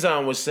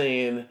Faizon was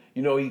saying,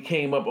 he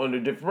came up under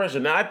different pressure.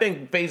 Now, I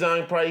think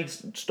Faizon probably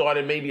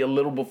started maybe a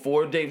little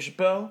before Dave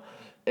Chappelle,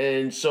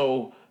 and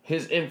so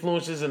his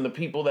influences and the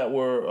people that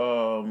were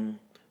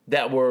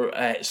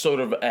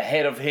sort of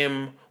ahead of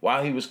him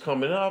while he was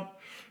coming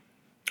up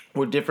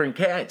were different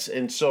cats,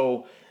 and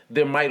so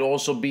there might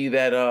also be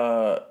that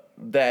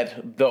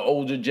the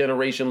older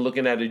generation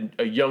looking at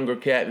a younger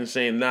cat and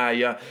saying, nah,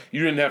 yeah,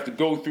 you didn't have to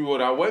go through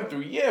what I went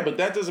through. Yeah, but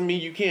that doesn't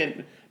mean you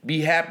can't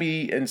be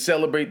happy and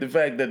celebrate the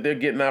fact that they're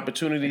getting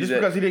opportunities.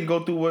 Just because he didn't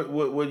go through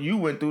what you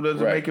went through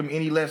doesn't make him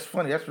any less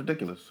funny. That's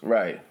ridiculous.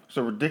 Right. It's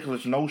a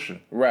ridiculous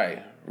notion.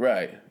 Right.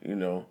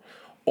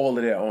 All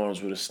of their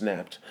arms would have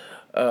snapped.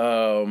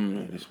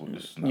 This one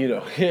is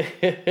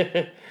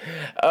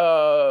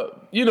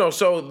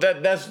so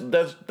that's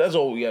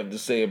all we have to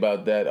say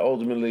about that.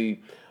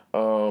 Ultimately,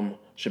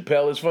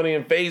 Chappelle is funny,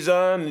 and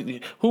Faizon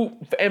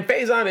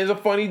is a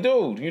funny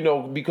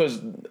dude,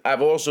 because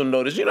I've also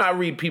noticed, I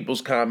read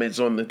people's comments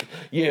on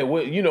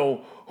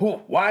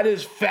why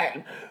this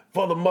fat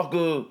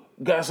FuthaMuckin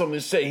got something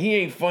to say. He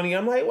ain't funny.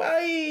 I'm like,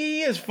 well,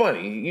 he is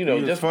funny.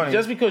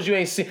 Just because you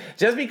ain't seen,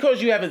 just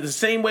because you haven't, the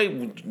same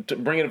way, to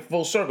bring it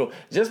full circle,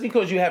 just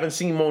because you haven't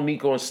seen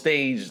Monique on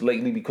stage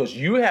lately because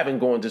you haven't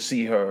gone to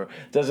see her,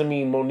 doesn't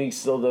mean Monique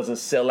still doesn't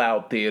sell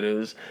out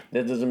theaters.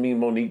 That doesn't mean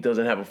Monique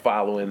doesn't have a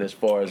following as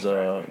far as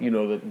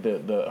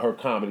her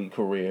comedy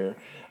career.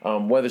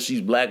 Whether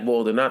she's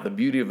blackballed or not, the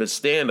beauty of a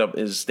stand-up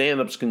is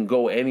stand-ups can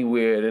go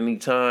anywhere at any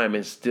time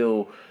and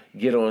still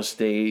get on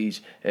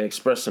stage and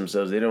express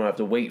themselves. They don't have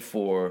to wait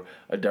for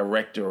a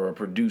director or a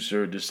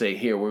producer to say,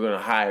 here, we're going to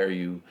hire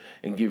you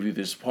and give you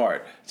this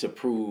part to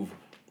prove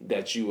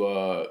that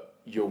you're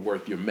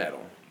worth your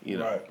medal.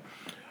 Right.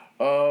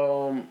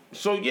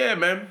 So yeah,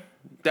 man,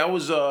 that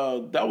was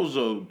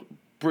a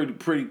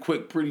pretty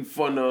quick, pretty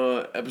fun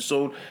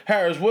episode.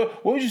 Harris,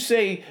 what would you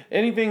say?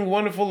 Anything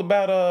wonderful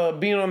about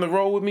being on the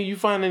road with me? You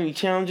find any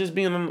challenges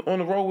being on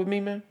the road with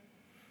me, man?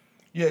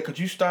 Yeah, could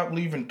you stop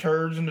leaving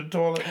turds in the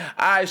toilet?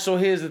 Alright, so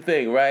here's the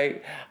thing,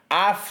 right?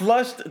 I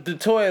flushed the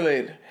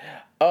toilet,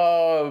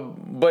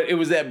 but it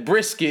was at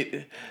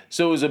brisket,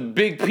 so it was a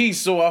big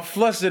piece, so I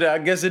flushed it. I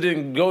guess it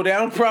didn't go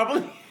down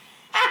properly.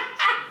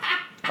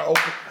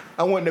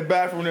 I went in the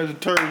bathroom, there's a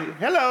turd.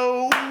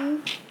 Hello!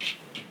 I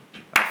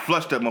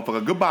flushed that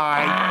motherfucker.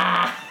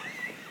 Goodbye.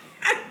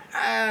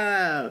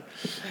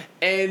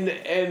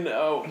 And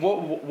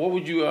what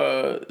would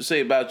you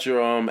say about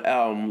your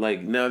album?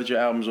 Like, now that your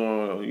album's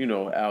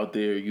on, out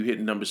there, you hit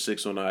number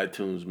 6 on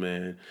iTunes,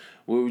 man.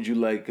 What would you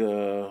like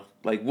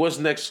what's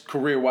next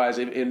career wise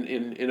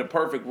in a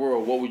perfect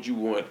world? What would you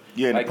want?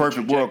 Yeah, in a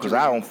perfect world, because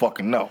I don't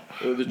fucking know.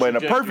 But in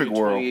a perfect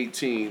world,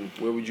 2018,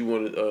 where would you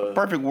want to?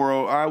 Perfect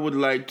world, I would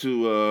like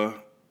to.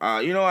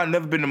 I've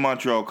never been to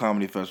Montreal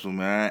Comedy Festival,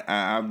 man.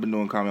 I've been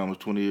doing comedy almost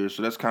 20 years,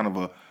 so that's kind of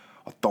a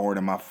thorn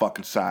in my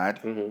fucking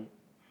side. Mm-hmm.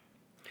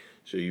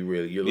 So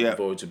you're looking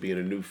forward to being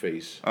a new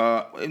face.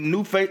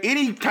 New face,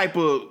 any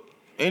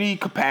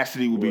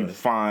capacity would be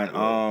fine.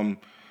 Right.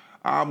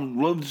 I would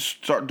love to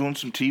start doing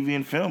some TV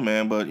and film,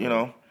 man. But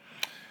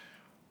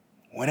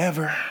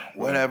whatever.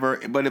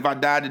 But if I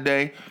die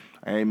today,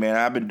 hey man,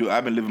 I've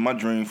been living my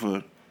dream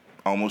for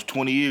almost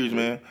 20 years,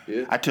 man.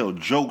 Yeah. I tell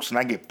jokes and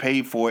I get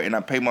paid for it, and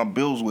I pay my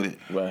bills with it.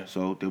 Right.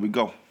 So there we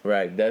go.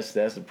 Right. That's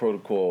the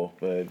protocol.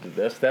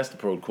 That's the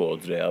protocol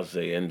today. I'll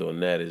say end on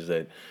that is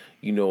that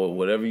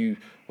whatever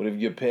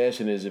your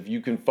passion is, if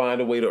you can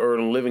find a way to earn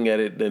a living at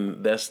it,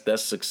 then that's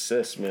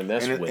success, man.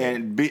 That's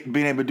and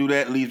being able to do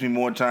that leaves me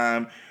more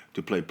time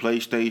to play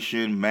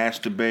PlayStation,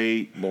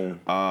 masturbate, boom,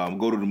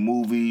 go to the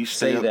movies,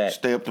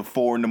 stay up to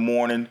 4 in the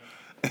morning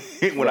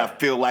when I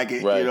feel like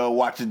it. Right.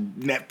 Watching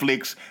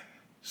Netflix.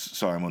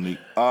 Sorry, Monique.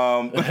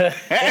 Oh,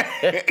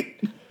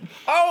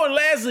 and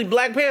lastly,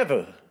 Black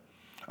Panther.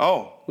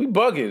 Oh, we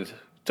bugged.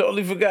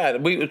 Totally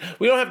forgot. We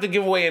don't have to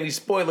give away any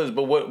spoilers,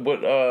 but what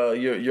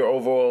your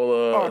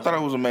overall? I thought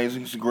it was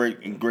amazing. It's a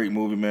great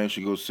movie, man. You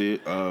should go see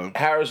it.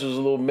 Harris was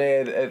a little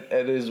mad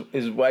at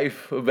his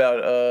wife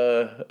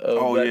about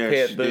Black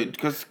Panther,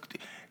 because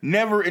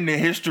never in the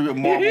history of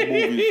Marvel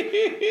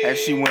movies has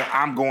she went,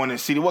 I'm going to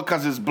see it. What?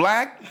 Because it's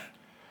black.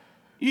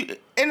 And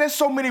there's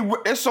so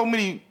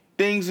many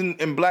things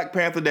in Black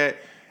Panther that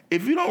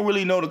if you don't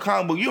really know the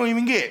comic book, you don't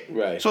even get.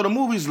 Right. So the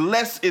movie's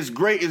less as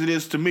great as it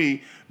is to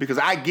me because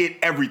I get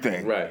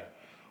everything. Right.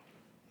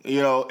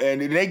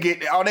 And they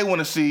get all they want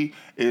to see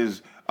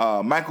is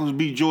Michael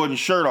B. Jordan's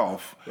shirt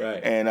off.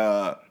 Right. And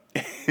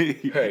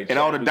and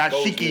all the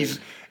dashikis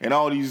and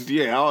all these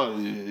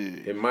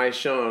and my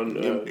Sean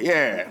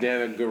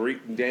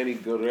Danny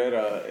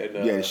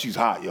Guerrera and she's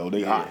hot, yo.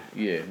 They hot.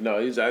 Yeah. No,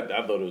 I thought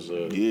it was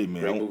a great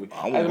movie.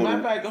 I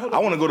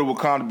want to go to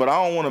Wakanda, but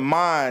I don't want to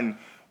mind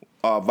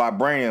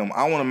Vibranium.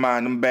 I want to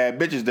mind them bad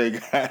bitches they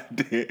got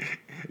there.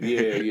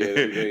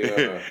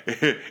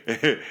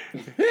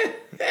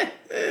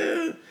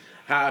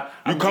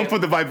 You come for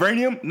the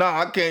Vibranium?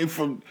 Nah, I came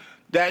from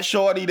that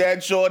shorty, and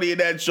that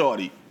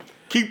shorty.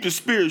 Keep the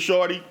spirit,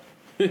 shorty.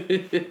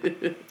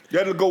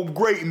 That'll go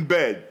great in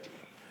bed.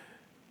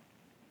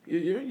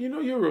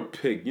 You're a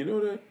pig. You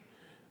know that?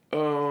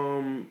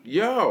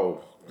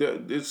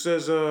 It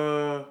says,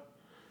 wow,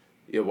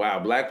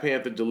 Black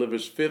Panther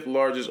delivers 5th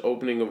largest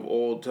opening of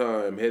all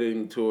time,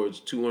 heading towards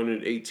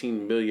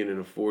 $218 million in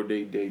a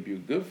 4-day debut.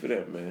 Good for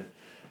that, man.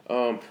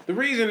 The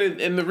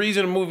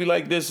reason a movie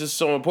like this is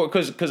so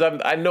important, because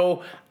I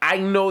know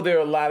there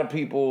are a lot of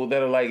people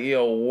that are like,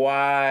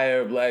 why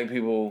are black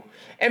people,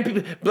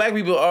 and black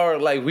people are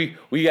like, we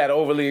got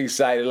overly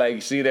excited,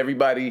 like seeing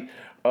everybody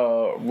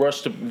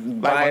rush to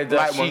buy a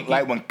dashiki.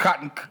 Like when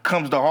Cotton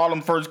Comes to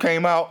Harlem first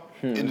came out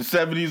in the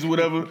 70s or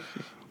whatever,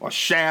 or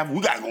Shaft,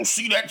 we gotta go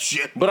see that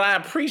shit. But I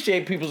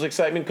appreciate people's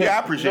excitement. I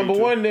appreciate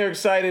number one, they're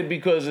excited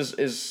because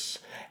it's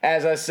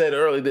as I said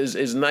earlier,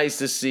 it's nice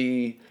to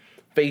see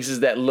faces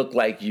that look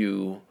like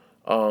you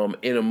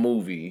in a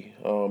movie,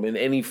 in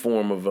any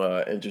form of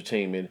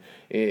entertainment.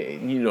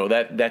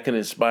 That can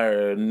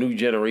inspire a new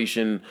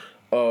generation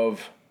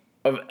of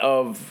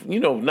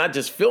not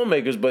just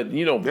filmmakers, but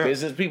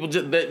business people.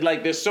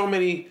 There's so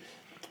many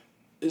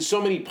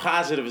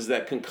positives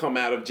that can come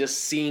out of just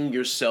seeing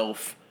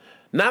yourself,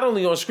 not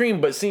only on screen,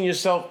 but seeing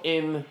yourself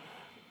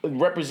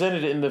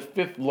represented in the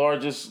 5th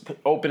largest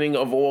opening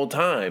of all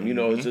time.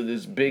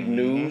 It's big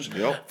news.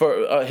 Yep.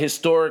 For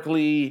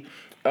historically,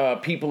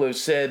 people have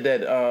said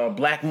that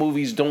black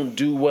movies don't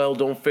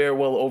fare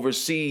well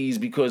overseas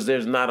because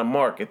there's not a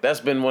market. That's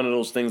been one of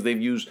those things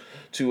they've used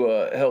to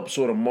help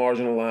sort of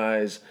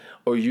marginalize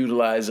or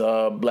utilize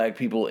black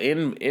people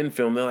in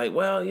film. They're like,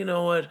 well, you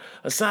know what?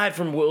 Aside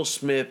from Will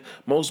Smith,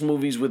 most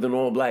movies with an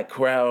all-black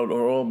crowd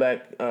or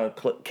all-black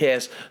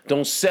cast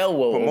don't sell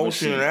well overseas.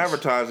 Promotion and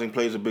advertising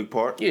plays a big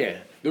part. Yeah.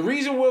 The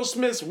reason Will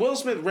Smith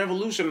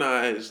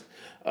revolutionized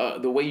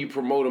the way you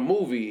promote a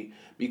movie,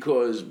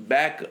 because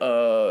back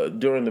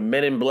during the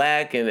Men in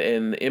Black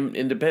and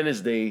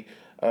Independence Day,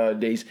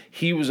 days.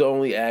 He was the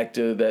only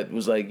actor that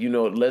was like,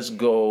 let's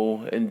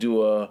go and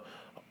do a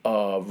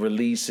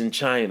release in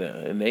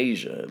China and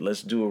Asia.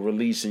 Let's do a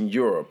release in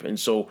Europe. And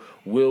so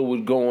Will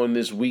would go on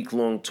this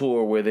week-long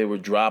tour where they were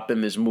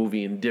dropping this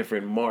movie in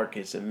different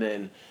markets, and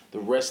then the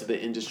rest of the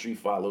industry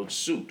followed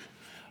suit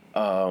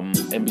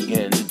and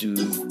began to do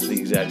the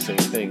exact same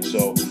thing.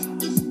 So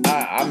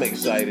I'm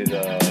excited.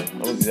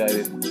 I'm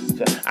excited.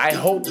 I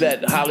hope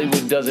that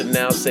Hollywood doesn't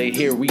now say,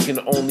 here, we can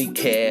only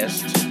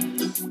cast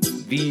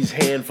these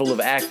handful of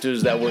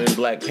actors that were in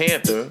Black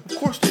Panther. Of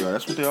course they are.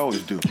 That's what they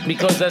always do.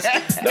 Because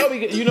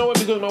because, you know what?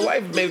 Because my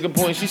wife made a good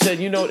point. She said,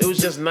 it was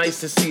just nice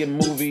to see a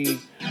movie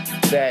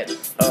that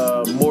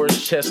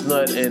Morris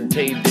Chestnut and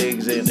Taye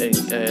Diggs and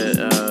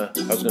I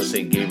was gonna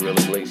say Gabriel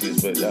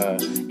Iglesias, but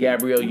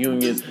Gabrielle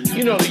Union,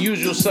 the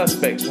usual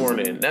suspects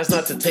weren't in. That's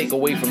not to take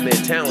away from their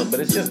talent, but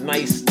it's just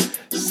nice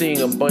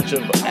seeing a bunch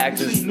of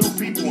actors. New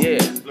people. Yeah.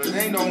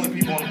 They ain't the only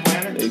people on the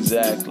planet.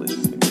 Exactly.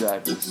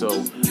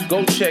 So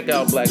go check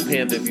out Black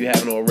Panther if you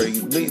haven't already.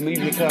 Leave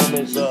your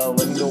comments.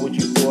 Let me know what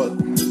you thought.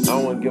 I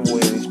don't want to give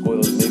away any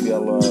spoilers. Maybe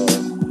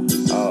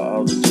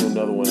I'll do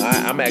another one.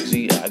 I'm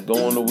actually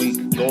going the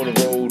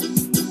road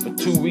for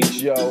 2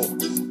 weeks, yo.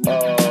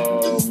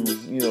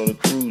 The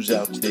cruise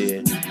out there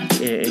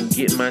and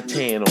get my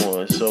tan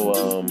on.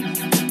 So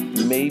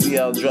maybe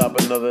I'll drop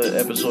another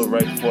episode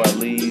right before I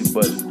leave,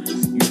 but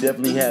you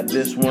definitely have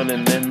this one,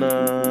 and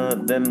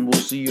then we'll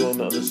see you on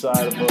the other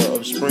side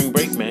of spring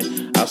break,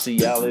 man. I'll see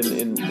y'all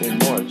in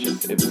March,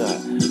 if not.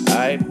 All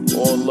right,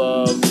 all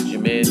love. It's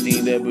your man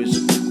Dean Edwards,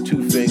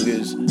 Two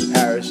Fingers.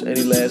 Harris,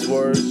 any last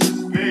words?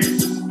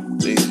 Peace.